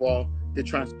 first of all, the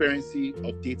transparency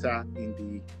of data in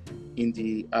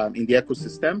the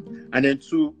ecosystem, and then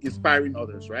two, inspiring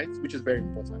others, right? Which is very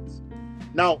important.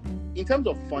 Now, in terms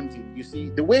of funding, you see,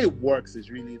 the way it works is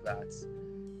really that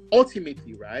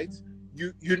ultimately, right?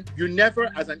 You never,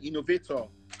 as an innovator,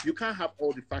 you can't have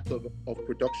all the factors of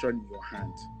production in your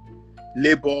hand.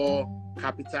 Labor,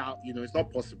 capital, you know, it's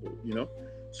not possible, you know.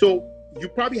 So you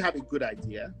probably have a good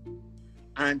idea,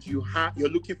 and you're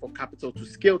looking for capital to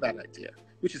scale that idea,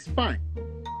 which is fine.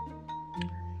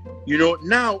 You know,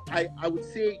 now I would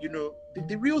say, you know,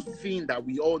 the real thing that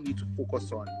we all need to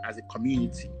focus on as a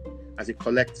community, as a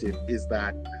collective, is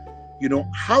that, you know,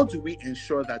 how do we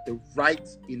ensure that the right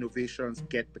innovations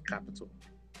get the capital?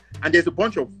 And there's a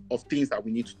bunch of things that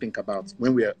we need to think about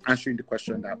when we are answering the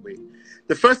question that way.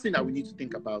 The first thing that we need to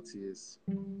think about is,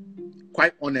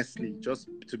 quite honestly, just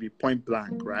to be point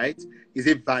blank, right? Is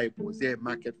it viable? Is there a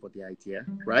market for the idea,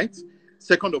 right?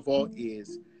 Second of all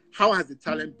is, how has the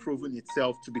talent proven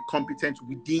itself to be competent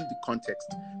within the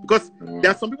context? Because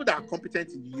there are some people that are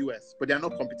competent in the US, but they are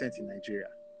not competent in Nigeria.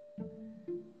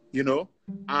 You know?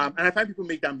 And I find people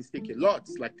make that mistake a lot.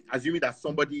 Like, assuming that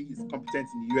somebody is competent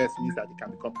in the US means that they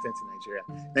can be competent in Nigeria.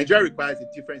 Nigeria requires a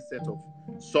different set of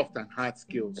soft and hard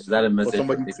skills. Is that a message for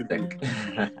somebody to do?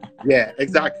 Yeah,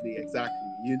 exactly.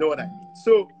 You know what I mean?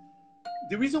 So,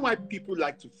 the reason why people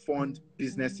like to fund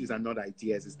businesses and not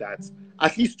ideas is that,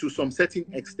 at least to some certain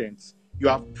extent, you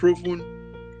have proven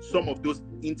some of those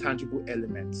intangible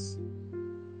elements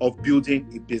of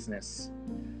building a business.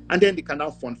 And then they can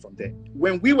now fund from there.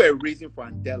 When we were raising for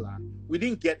Andela, we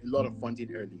didn't get a lot of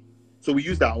funding early. So we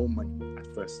used our own money at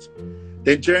first.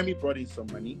 Then Jeremy brought in some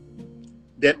money.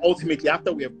 Then ultimately,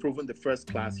 after we have proven the first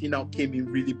class, he now came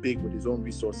in really big with his own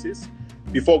resources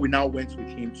before we now went with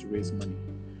him to raise money.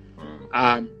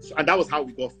 And that was how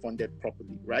we got funded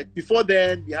properly, right? Before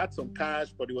then, we had some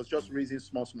cash, but it was just raising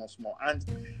small. And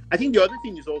I think the other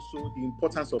thing is also the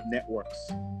importance of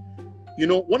networks. You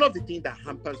know, one of the things that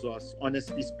hampers us,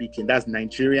 honestly speaking, that's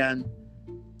Nigerian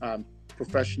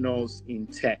professionals in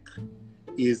tech,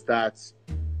 is that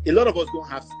a lot of us don't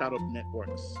have startup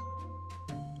networks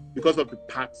because of the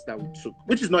paths that we took,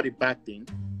 which is not a bad thing,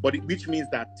 but which means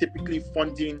that typically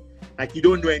funding, like you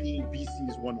don't know any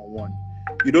VCs one-on-one.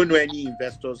 You don't know any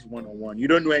investors one-on-one. You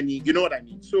don't know any, you know what I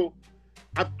mean? So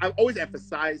I've always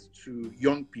emphasized to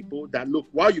young people that, look,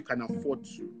 while you can afford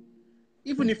to,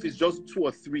 even if it's just 2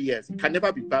 or 3 years, it can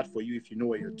never be bad for you if you know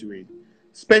what you're doing.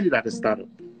 Spend it at a startup.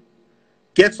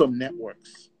 Get some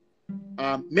networks.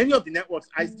 Many of the networks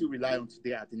I still rely on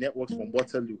today are the networks from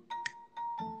Waterloo,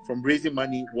 from raising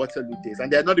money, Waterloo days.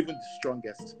 And they're not even the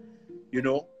strongest. You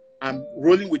know,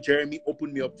 rolling with Jeremy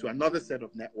opened me up to another set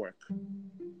of network.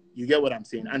 You get what I'm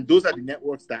saying? And those are the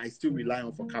networks that I still rely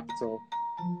on for capital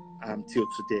till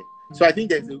today. So I think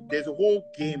there's a whole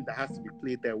game that has to be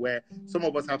played there where some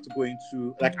of us have to go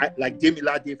into, like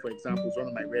Demilade, for example, is one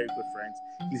of my very good friends.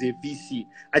 He's a VC.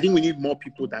 I think we need more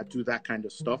people that do that kind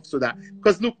of stuff so that,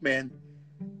 because look, man,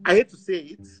 I hate to say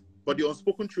it, but the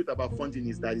unspoken truth about funding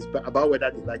is that it's about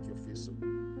whether they like your face.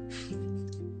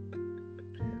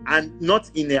 And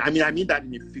not in a, I mean that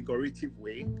in a figurative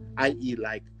way, i.e.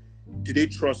 like, do they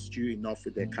trust you enough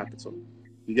with their capital?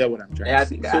 You get what I'm trying to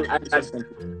say? I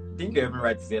think you're even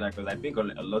right to say that, because I think a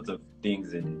lot of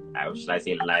things in, should I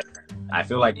say, life, I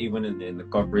feel like even in the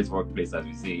corporate workplace, as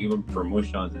we say, even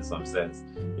promotions in some sense,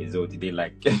 is, oh, did they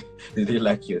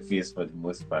like your face for the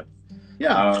most part?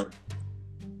 Yeah.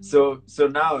 So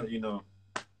now, you know,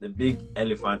 the big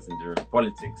elephants in the room,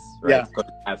 politics, right? Yeah.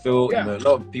 Because I feel you know, a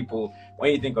lot of people,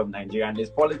 when you think of Nigeria, and there's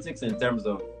politics in terms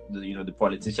of the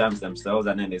politicians themselves,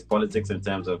 and then there's politics in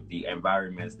terms of the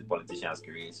environments the politicians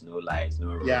create, no lights,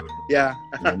 no road,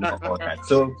 no all that.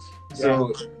 So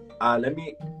let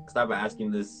me start by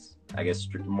asking this, I guess,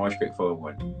 more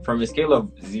straightforward one. From a scale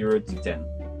of 0 to 10,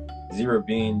 0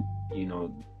 being, you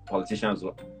know, politicians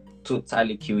will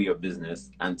totally kill your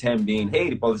business, and 10 being, hey,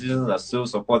 the politicians are so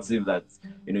supportive that,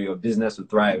 you know, your business will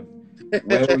thrive,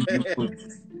 where would you put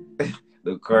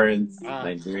the current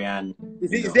Nigerian?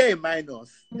 Is there a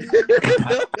minus?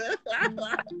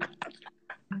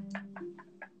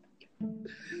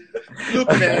 Look,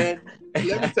 man,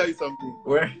 let me tell you something.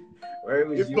 Where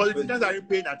if politicians aren't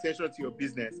paying attention to your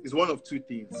business, it's one of two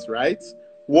things, right?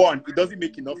 One, it doesn't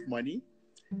make enough money,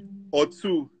 or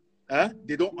two,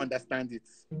 they don't understand it.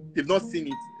 They've not seen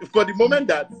it. For the moment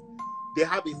that they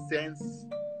have a sense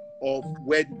of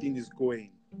where the thing is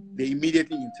going, they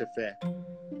immediately interfere.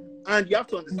 And you have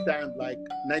to understand, like,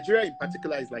 Nigeria in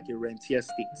particular is like a rentier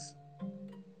state.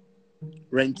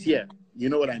 Rentier, you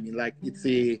know what I mean? Like,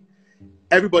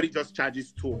 everybody just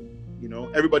charges toll, you know?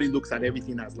 Everybody looks at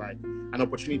everything as like an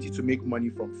opportunity to make money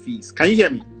from fees. Can you hear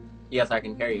me? Yes, I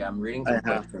can hear you. I'm reading some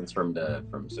questions from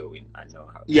so I know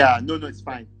how. Yeah, no, it's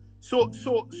fine. So,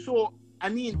 I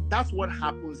mean, that's what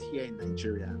happens here in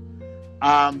Nigeria.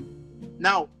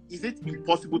 Now, is it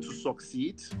impossible to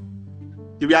succeed?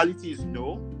 The reality is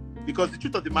no. Because the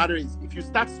truth of the matter is, if you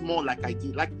start small like I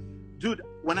did, like, dude,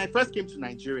 when I first came to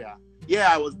Nigeria,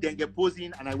 I was dengue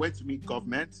posing and I went to meet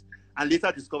government and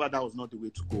later discovered that was not the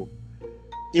way to go.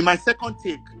 In my second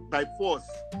take, by force,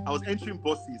 I was entering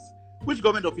buses. Which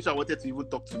government official wanted to even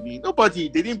talk to me? Nobody.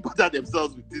 They didn't bother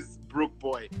themselves with this broke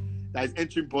boy that is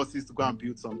entering buses to go and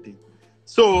build something.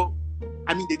 So,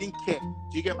 I mean, they didn't care.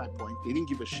 Do you get my point? They didn't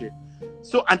give a shit.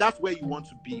 So, and that's where you want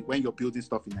to be when you're building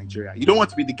stuff in Nigeria. You don't want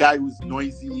to be the guy who's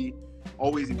noisy,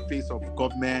 always in face of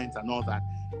government and all that.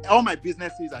 All my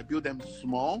businesses, I build them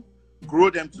small, grow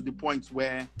them to the point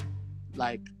where,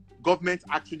 like, government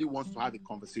actually wants to have a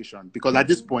conversation. Because at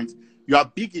this point, you are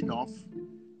big enough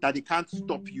that they can't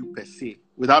stop you per se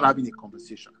without having a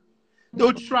conversation.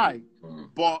 They'll try.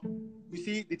 But, you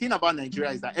see, the thing about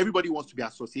Nigeria is that everybody wants to be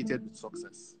associated with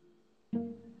success.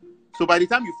 So by the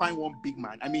time you find one big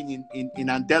man, I mean, in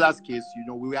Andela's case, you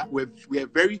know, we were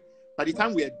very, by the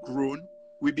time we had grown,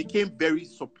 we became very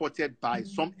supported by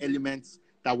some elements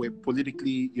that were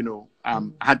politically, you know,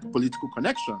 had political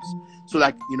connections. So,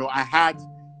 like, you know,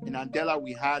 in Andela,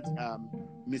 we had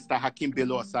Mr. Hakim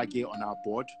Bello Osage on our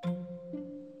board.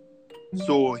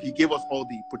 So he gave us all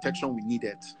the protection we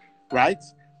needed, right?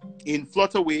 In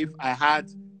Flutterwave, I had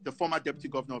the former deputy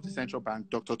governor of the central bank,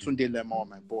 Dr. Tunde Lemon, on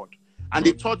my board. And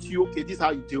they taught you, okay, this is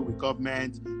how you deal with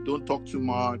government. Don't talk too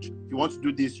much. If you want to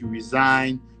do this, you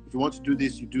resign. If you want to do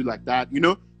this, you do like that,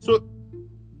 So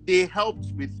they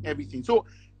helped with everything. So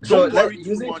don't worry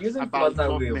too much about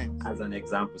government. As an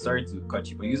example, sorry to cut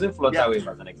you, but using Flutterwave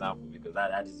as an example, because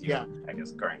that is your, I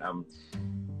guess, current.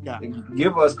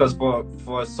 Give us, because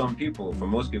for some people, for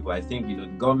most people, I think the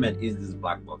government is this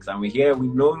black box, and we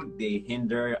know they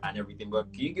hinder and everything.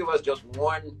 But can you give us just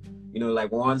one,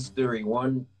 one story,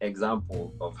 one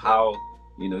example of how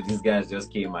these guys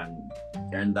just came and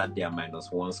earned that their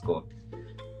 -1 score?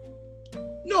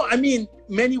 No, I mean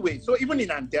many ways. So even in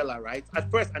Andela, right?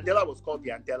 At first, Andela was called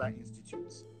the Andela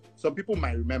Institute. Some people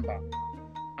might remember.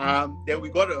 Then we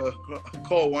got a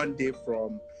call one day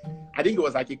from, I think it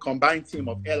was like a combined team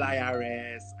of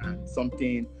LIRS and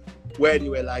something, where they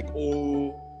were like,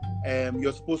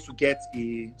 you're supposed to get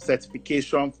a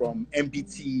certification from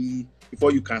MBT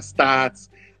before you can start.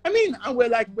 I mean, and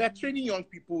we're training young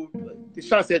people. The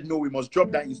Shah said, no, we must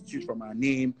drop that institute from our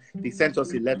name. They sent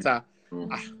us a letter.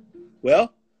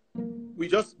 Well, we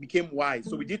just became wise.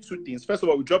 So we did two things. First of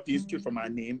all, we dropped the institute from our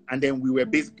name, and then we were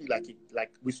basically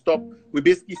we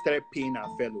basically started paying our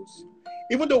fellows.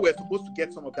 Even though we're supposed to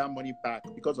get some of that money back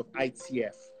because of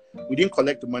ITF, we didn't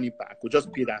collect the money back. We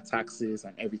just paid our taxes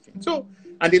and everything. So,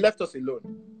 and they left us alone.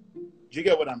 Do you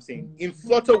get what I'm saying? In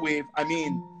Flutterwave, I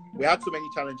mean, we had so many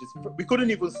challenges. We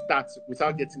couldn't even start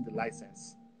without getting the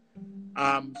license.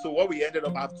 So what we ended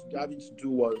up having to do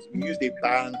was we used a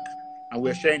bank, and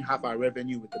we're sharing half our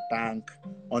revenue with the bank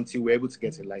until we're able to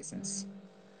get a license.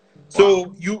 So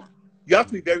wow. You have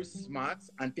to be very smart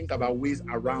and think about ways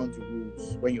around the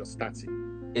rules when you're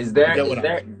starting. Is there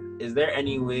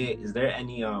any way,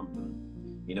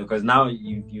 because now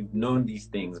you've known these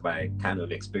things by kind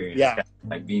of experience,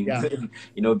 like being,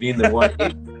 being the one.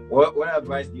 What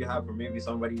advice do you have for maybe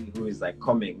somebody who is like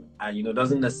coming and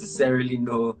doesn't necessarily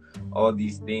know all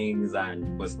these things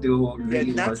but still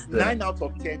really wants to... 9 out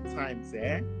of 10 times,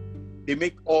 they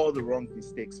make all the wrong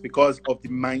mistakes because of the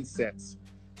mindset.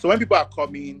 So when people are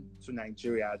coming to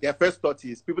Nigeria, their first thought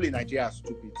is people in Nigeria are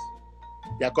stupid.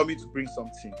 They are coming to bring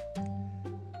something.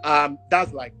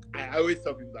 That's like, I always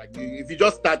tell people, like, if you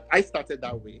just start, I started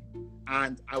that way,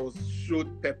 and I was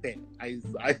showed Pepe. It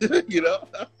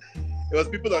was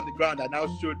people on the ground that now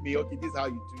showed me, okay, this is how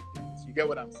you do things. You get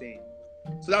what I'm saying?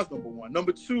 So that's number one.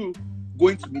 Number two,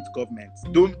 going to meet government.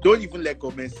 Don't even let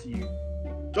government see you.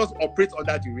 Just operate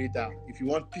under the radar if you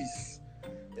want peace.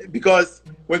 Because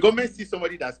when government sees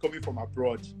somebody that's coming from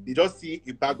abroad, they just see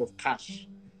a bag of cash.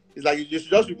 It's like you should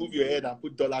just remove your head and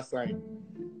put $sign.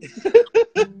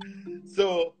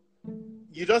 So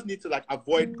you just need to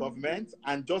avoid government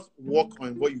and just work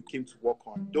on what you came to work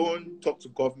on. Don't talk to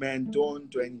government. Don't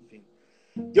do anything.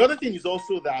 The other thing is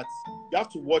also that you have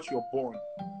to watch your born.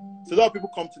 So a lot of people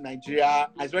come to Nigeria,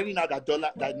 and it's already now that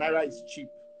naira is cheap.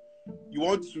 You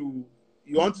want to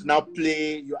now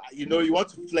play. You want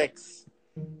to flex.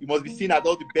 You must be seen at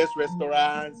all the best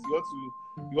restaurants. You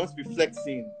want to be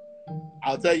flexing.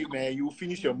 I'll tell you, man, you will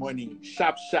finish your money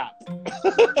sharp.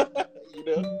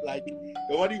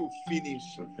 Your money will finish.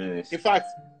 In fact,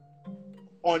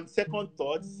 on second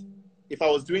thoughts, if I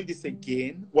was doing this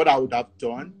again, what I would have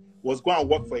done was go and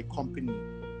work for a company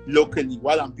locally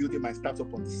while I'm building my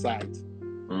startup on the side.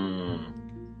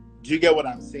 Do you get what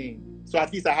I'm saying? So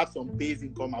at least I have some base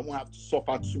income. I won't have to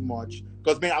suffer too much.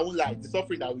 Because, man, I won't lie. The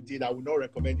suffering that we did, I would not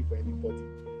recommend it for anybody.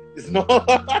 It's not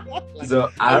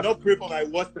so I will not pray for my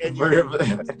worst enemy.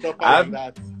 I have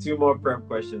that. 2 more prep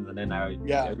questions, and then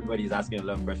everybody's asking a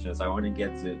lot of questions. So I want to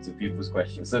get to people's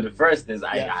questions. So the first is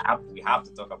we have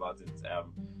to talk about it.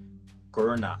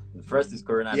 Corona. The first is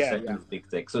Corona, and the second is big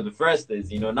tech. So the first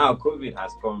is, now COVID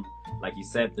has come. Like you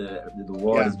said, the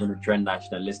world is going to trend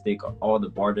nationalistic. All the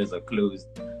borders are closed,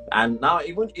 and now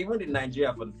even in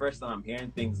Nigeria, for the first time, I'm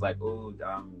hearing things like,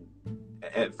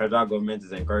 federal government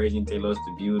is encouraging tailors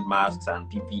to build masks and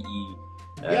PPE,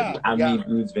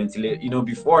 boots, ventilators.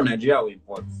 Before Nigeria would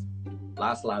import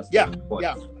last year,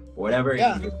 whatever it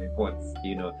is, imports,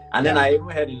 And then I even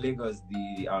heard in Lagos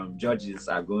the judges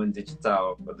are going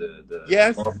digital for the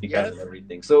and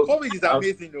everything. So COVID is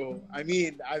amazing, though. I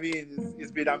mean,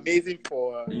 it's been amazing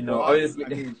for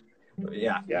obviously.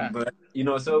 But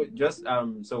so just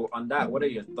so on that, what are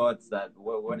your thoughts that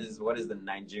what is the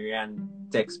Nigerian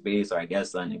tech space, or I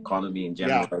guess an economy in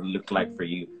general, look like for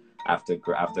you after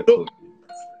COVID?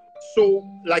 So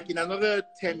in another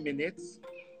 10 minutes,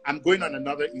 I'm going on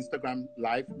another Instagram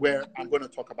live where I'm going to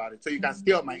talk about it. So you can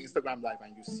stay on my Instagram live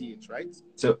and you see it, right?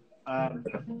 So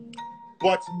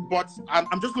but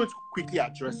I'm just going to quickly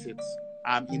address it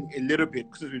in a little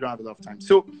bit because we don't have a lot of time.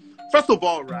 So first of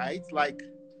all, right, like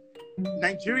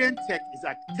Nigerian tech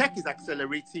is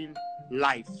accelerating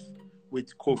life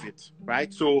with COVID,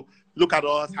 right? So look at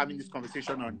us having this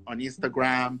conversation on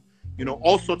Instagram. You know,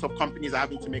 all sorts of companies are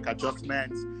having to make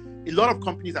adjustments. A lot of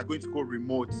companies are going to go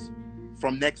remote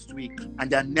from next week,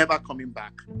 and they're never coming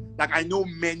back. Like, I know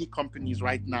many companies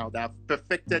right now that have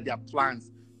perfected their plans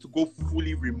to go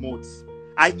fully remote,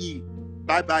 i.e.,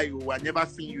 bye-bye, we're never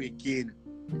seeing you again.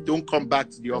 Don't come back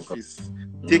to the office.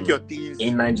 Take your things.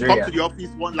 In Nigeria. Come to the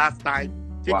office one last time.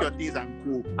 Take your things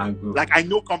and go. Like, I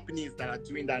know companies that are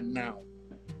doing that now,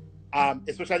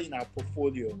 especially in our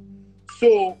portfolio.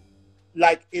 So,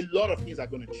 like, a lot of things are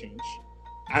going to change,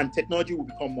 and technology will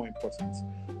become more important.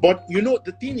 But, you know,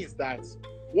 the thing is that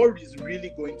what is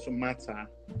really going to matter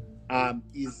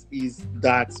is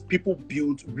that people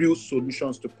build real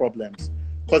solutions to problems.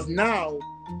 Because now,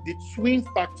 the twin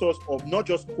factors of not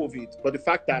just COVID, but the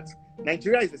fact that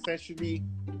Nigeria is essentially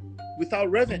without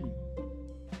revenue.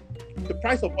 The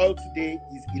price of oil today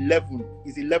is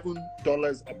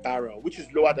 $11 a barrel, which is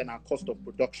lower than our cost of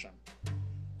production.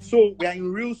 So we are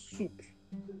in real soup.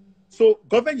 So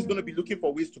government is going to be looking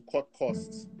for ways to cut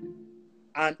costs.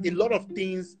 And a lot of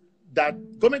things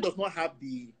that government does not have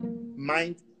the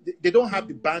mind, they don't have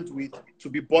the bandwidth to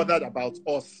be bothered about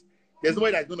us. There's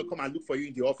nobody that's going to come and look for you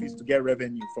in the office to get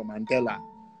revenue from Andela,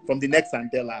 from the next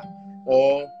Andela,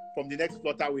 or from the next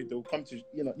Flutterwave. They'll come to,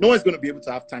 you know, no one's going to be able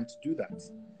to have time to do that.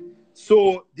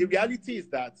 So the reality is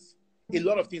that a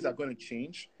lot of things are going to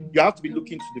change. You have to be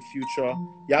looking to the future.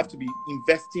 You have to be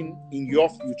investing in your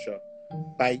future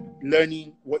by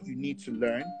learning what you need to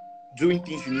learn, doing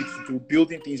things you need to do,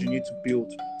 building things you need to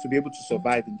build to be able to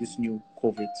survive in this new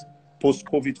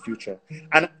post-COVID future.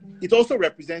 And it also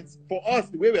represents, for us,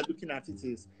 the way we're looking at it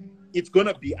is, it's going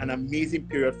to be an amazing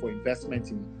period for investment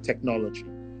in technology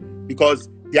because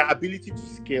their ability to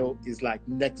scale is like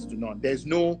next to none. There's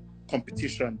no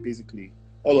competition, basically,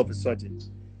 all of a sudden.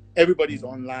 Everybody's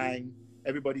online.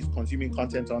 Everybody's consuming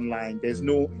content online. There's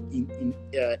no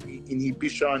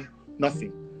inhibition,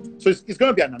 nothing. So it's going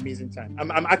to be an amazing time.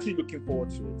 I'm actually looking forward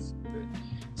to it.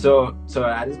 So this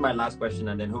is my last question,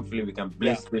 and then hopefully we can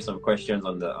blitz through some questions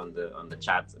on the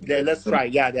chat. Yeah, let's try.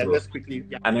 Let's quickly.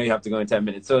 Yeah. I know you have to go in 10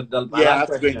 minutes. So my last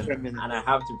question, and I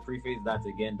have to preface that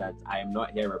again that I am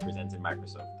not here representing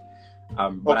Microsoft.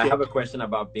 But I have a question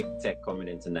about big tech coming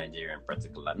into Nigeria in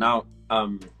particular. Now,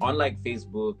 unlike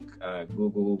Facebook,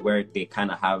 Google, where they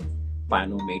kind of have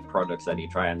final made products that they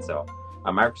try and sell,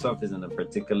 Microsoft is in a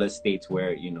particular state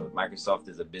where, you know, Microsoft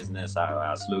is a business.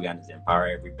 Our slogan is empower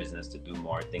every business to do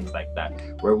more, things like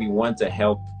that, where we want to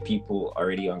help people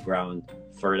already on ground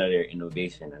further their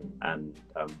innovation and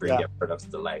bring their products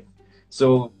to life.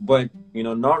 So, but, you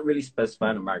know, not really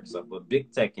specifying to Microsoft, but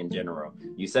big tech in general.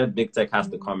 You said big tech has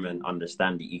to come and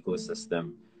understand the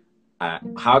ecosystem.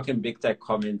 How can big tech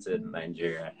come into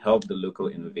Nigeria, help the local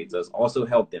innovators, also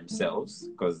help themselves,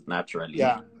 because naturally,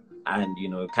 and, you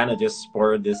know, kind of just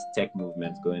spur this tech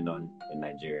movement going on in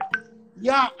Nigeria?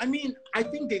 Yeah, I mean, I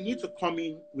think they need to come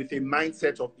in with a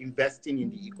mindset of investing in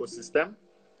the ecosystem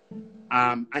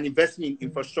and investing in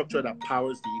infrastructure that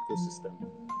powers the ecosystem.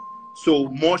 So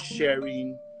more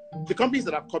sharing. The companies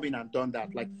that have come in and done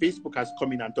that, like Facebook has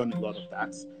come in and done a lot of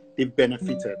that. They've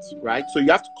benefited, right? So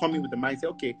you have to come in with the mindset,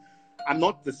 okay, I'm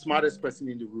not the smartest person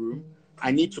in the room.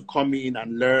 I need to come in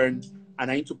and learn, and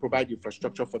I need to provide the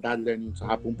infrastructure for that learning to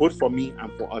happen, both for me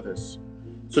and for others.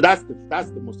 So that's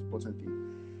the most important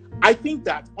thing. I think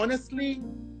that, honestly,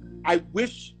 I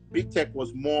wish big tech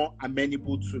was more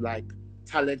amenable to like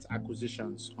talent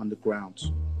acquisitions on the ground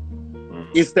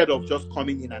instead of just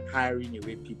coming in and hiring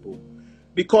away people.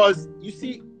 Because, you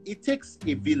see, it takes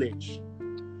a village.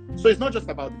 So it's not just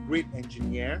about the great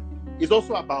engineer. It's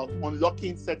also about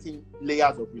unlocking certain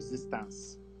layers of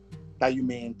resistance that you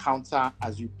may encounter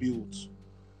as you build.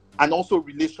 And also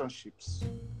relationships.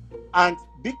 And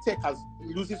big tech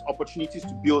loses opportunities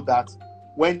to build that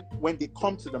when they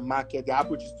come to the market. Their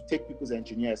approach is to take people's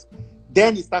engineers.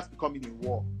 Then it starts becoming a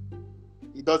war.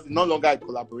 It's no longer a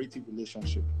collaborative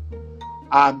relationship.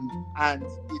 And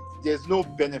there's no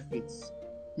benefits.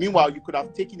 Meanwhile, you could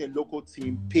have taken a local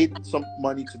team, paid some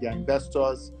money to their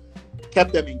investors,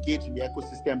 kept them engaged in the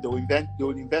ecosystem. They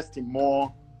will invest in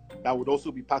more. That would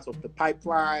also be part of the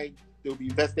pipeline. They'll be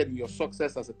invested in your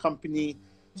success as a company.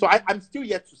 So I'm still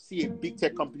yet to see a big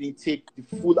tech company take the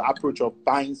full approach of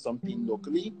buying something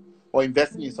locally or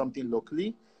investing in something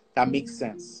locally that makes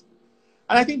sense.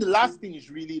 And I think the last thing is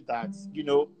really that, you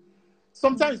know,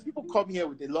 sometimes people come here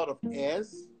with a lot of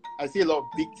airs. I see a lot of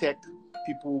big tech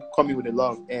people coming with a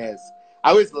lot of airs. I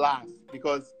always laugh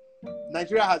because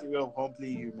Nigeria has a way of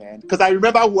humbling you, man. Because I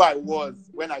remember who I was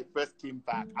when I first came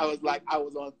back. I was like, I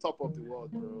was on top of the world,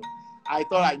 bro. I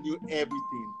thought I knew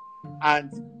everything.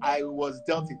 And I was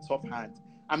dealt a tough hand.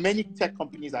 And many tech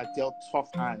companies are dealt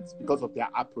tough hands because of their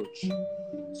approach.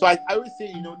 So I always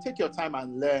say, take your time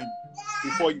and learn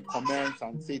before you comment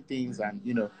and say things and,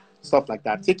 stuff like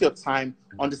that. Take your time,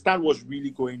 understand what's really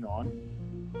going on.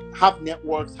 Have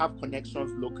networks, have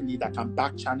connections locally that can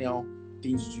back channel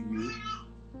things to you.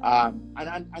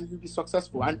 And you'll be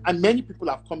successful. And many people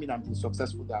have come in and been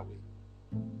successful that way.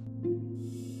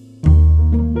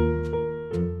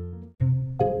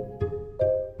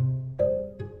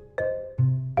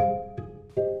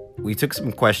 We took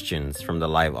some questions from the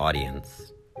live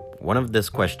audience. One of these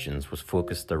questions was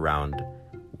focused around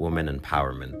women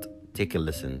empowerment. Take a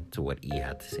listen to what E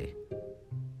had to say.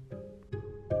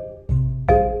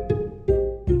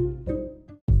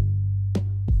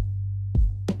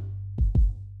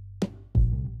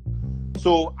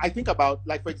 So I think about,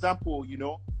 like, for example,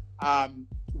 giving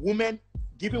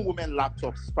women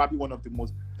laptops is probably one of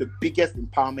the biggest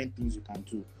empowerment things you can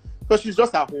do. Because she's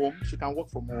just at home, she can work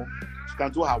from home, she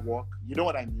can do her work, you know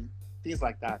what I mean? Things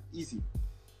like that, easy.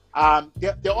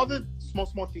 There are other small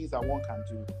things that one can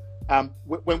do.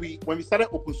 When we started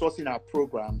open sourcing our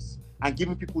programs and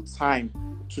giving people time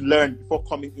to learn before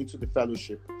coming into the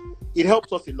fellowship, it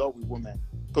helped us a lot with women,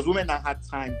 because women now had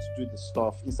time to do the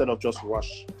stuff instead of just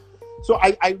rush. So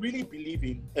I really believe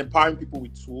in empowering people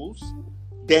with tools,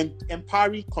 then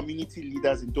empowering community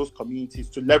leaders in those communities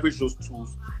to leverage those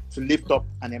tools to lift up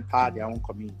and empower their own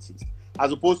communities,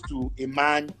 as opposed to a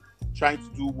man trying to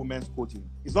do women's coding.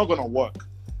 It's not going to work.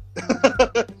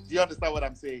 Do you understand what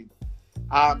I'm saying?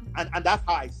 And that's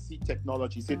how I see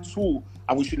technology. It's a tool,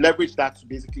 and we should leverage that to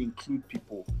basically include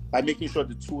people by making sure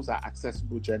the tools are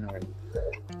accessible generally.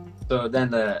 So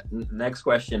then the next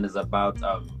question is about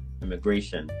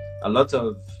immigration. A lot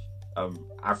of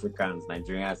Africans,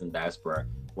 Nigerians, and diaspora,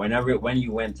 when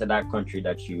you went to that country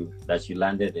that you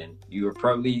landed in, you were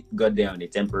probably got there on a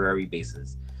temporary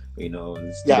basis,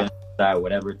 student visa,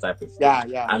 whatever type of thing.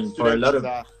 Yeah. And for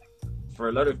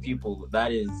a lot of people,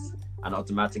 that is an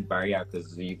automatic barrier,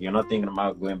 because you're not thinking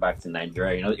about going back to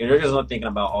Nigeria. You're just not thinking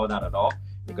about all that at all,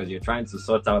 because you're trying to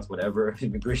sort out whatever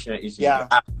immigration issues you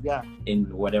have in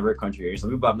whatever country. Some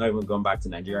people have not even gone back to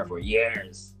Nigeria for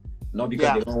years. Not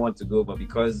because they don't want to go, but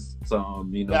because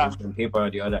some paper or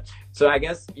the other. So I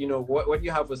guess, what do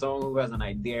you have for someone who has an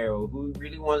idea or who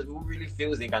really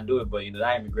feels they can do it, but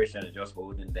that immigration is just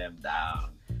holding them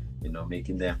down,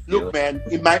 making them feel... Look, man,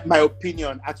 in my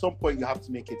opinion, at some point you have to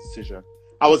make a decision.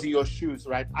 I was in your shoes,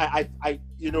 right? I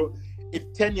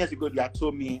if 10 years ago you had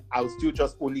told me I would still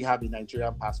just only have a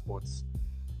Nigerian passport,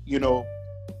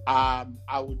 I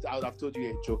would have told you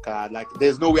a joker. Like,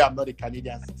 there's no way I'm not a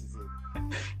Canadian citizen.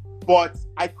 But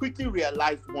I quickly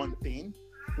realized one thing,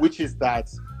 which is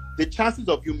that the chances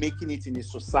of you making it in a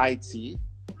society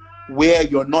where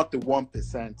you're not the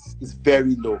 1% is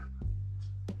very low.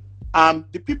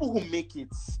 The people who make it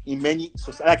in many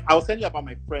societies, like I was telling you about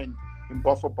my friend in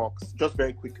Buffer Box, just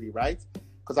very quickly, right?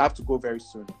 Because I have to go very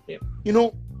soon. Yeah.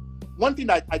 One thing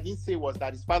that I didn't say was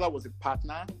that his father was a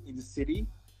partner in the city.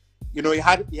 He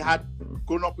had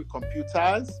grown up with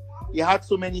computers. He had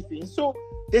so many things. So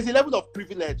there's a level of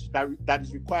privilege that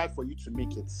is required for you to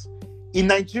make it. In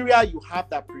Nigeria, you have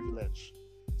that privilege.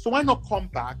 So why not come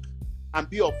back and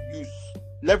be of use?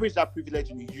 Leverage that privilege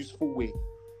in a useful way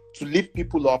to lift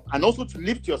people up and also to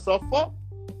lift yourself up,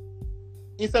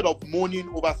 instead of moaning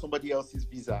over somebody else's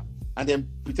visa and then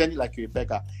pretending like you're a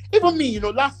beggar. Even me,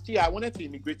 last year I wanted to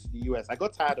immigrate to the US. I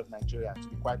got tired of Nigeria, to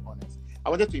be quite honest. I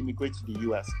wanted to immigrate to the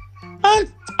US.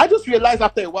 And I just realized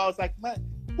after a while, I was like, man,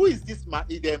 who is this man,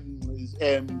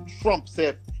 Trump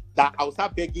said, that I'll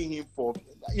start begging him for?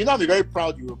 I'm a very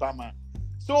proud Yoruba man.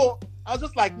 So I was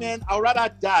just like, man, I'd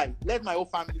rather die. Let my whole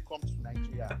family come to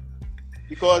Nigeria.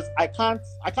 Because I can't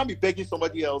be begging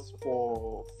somebody else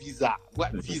for visa.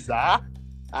 What visa?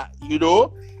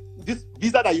 This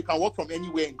visa that you can work from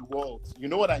anywhere in the world. You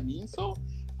know what I mean? So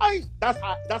that's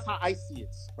how I see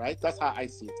it, right? That's how I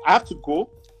see it. I have to go.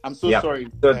 I'm so sorry.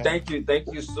 So thank you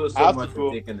so much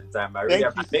for taking the time. I really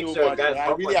appreciate it. Make sure guys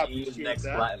pop on Ian's next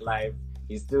live.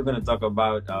 He's still going to talk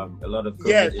about a lot of...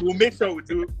 Yes, we'll make sure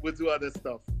we'll do other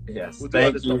stuff. Yes, we'll do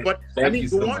other stuff. But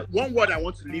one word I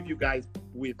want to leave you guys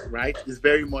with, right, is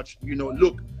very much,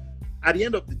 look, at the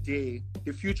end of the day,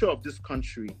 the future of this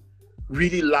country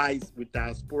really lies with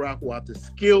diaspora who have the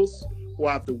skills, who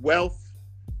have the wealth,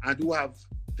 and who have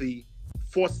the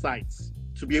foresight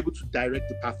to be able to direct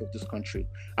the path of this country.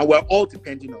 And we're all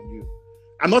depending on you.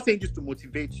 I'm not saying this to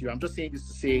motivate you. I'm just saying this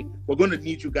to say we're going to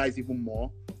need you guys even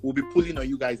more. We'll be pulling on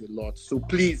you guys a lot. So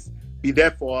please be there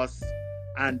for us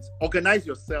and organize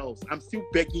yourselves. I'm still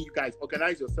begging you guys,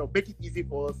 organize yourself. Make it easy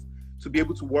for us to be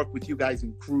able to work with you guys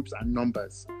in groups and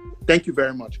numbers. Thank you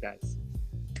very much, guys.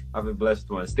 Have a blessed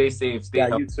one. Stay safe. Stay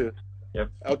healthy. You too.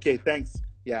 Yep. Okay, thanks.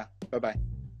 Yeah, bye-bye.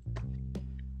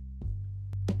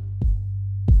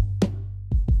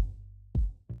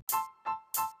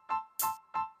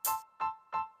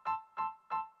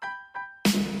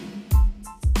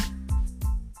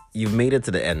 You've made it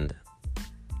to the end.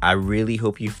 I really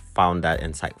hope you found that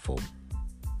insightful.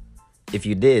 If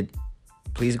you did,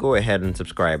 please go ahead and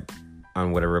subscribe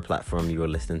on whatever platform you are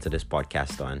listening to this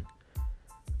podcast on.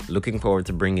 Looking forward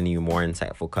to bringing you more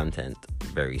insightful content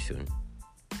very soon.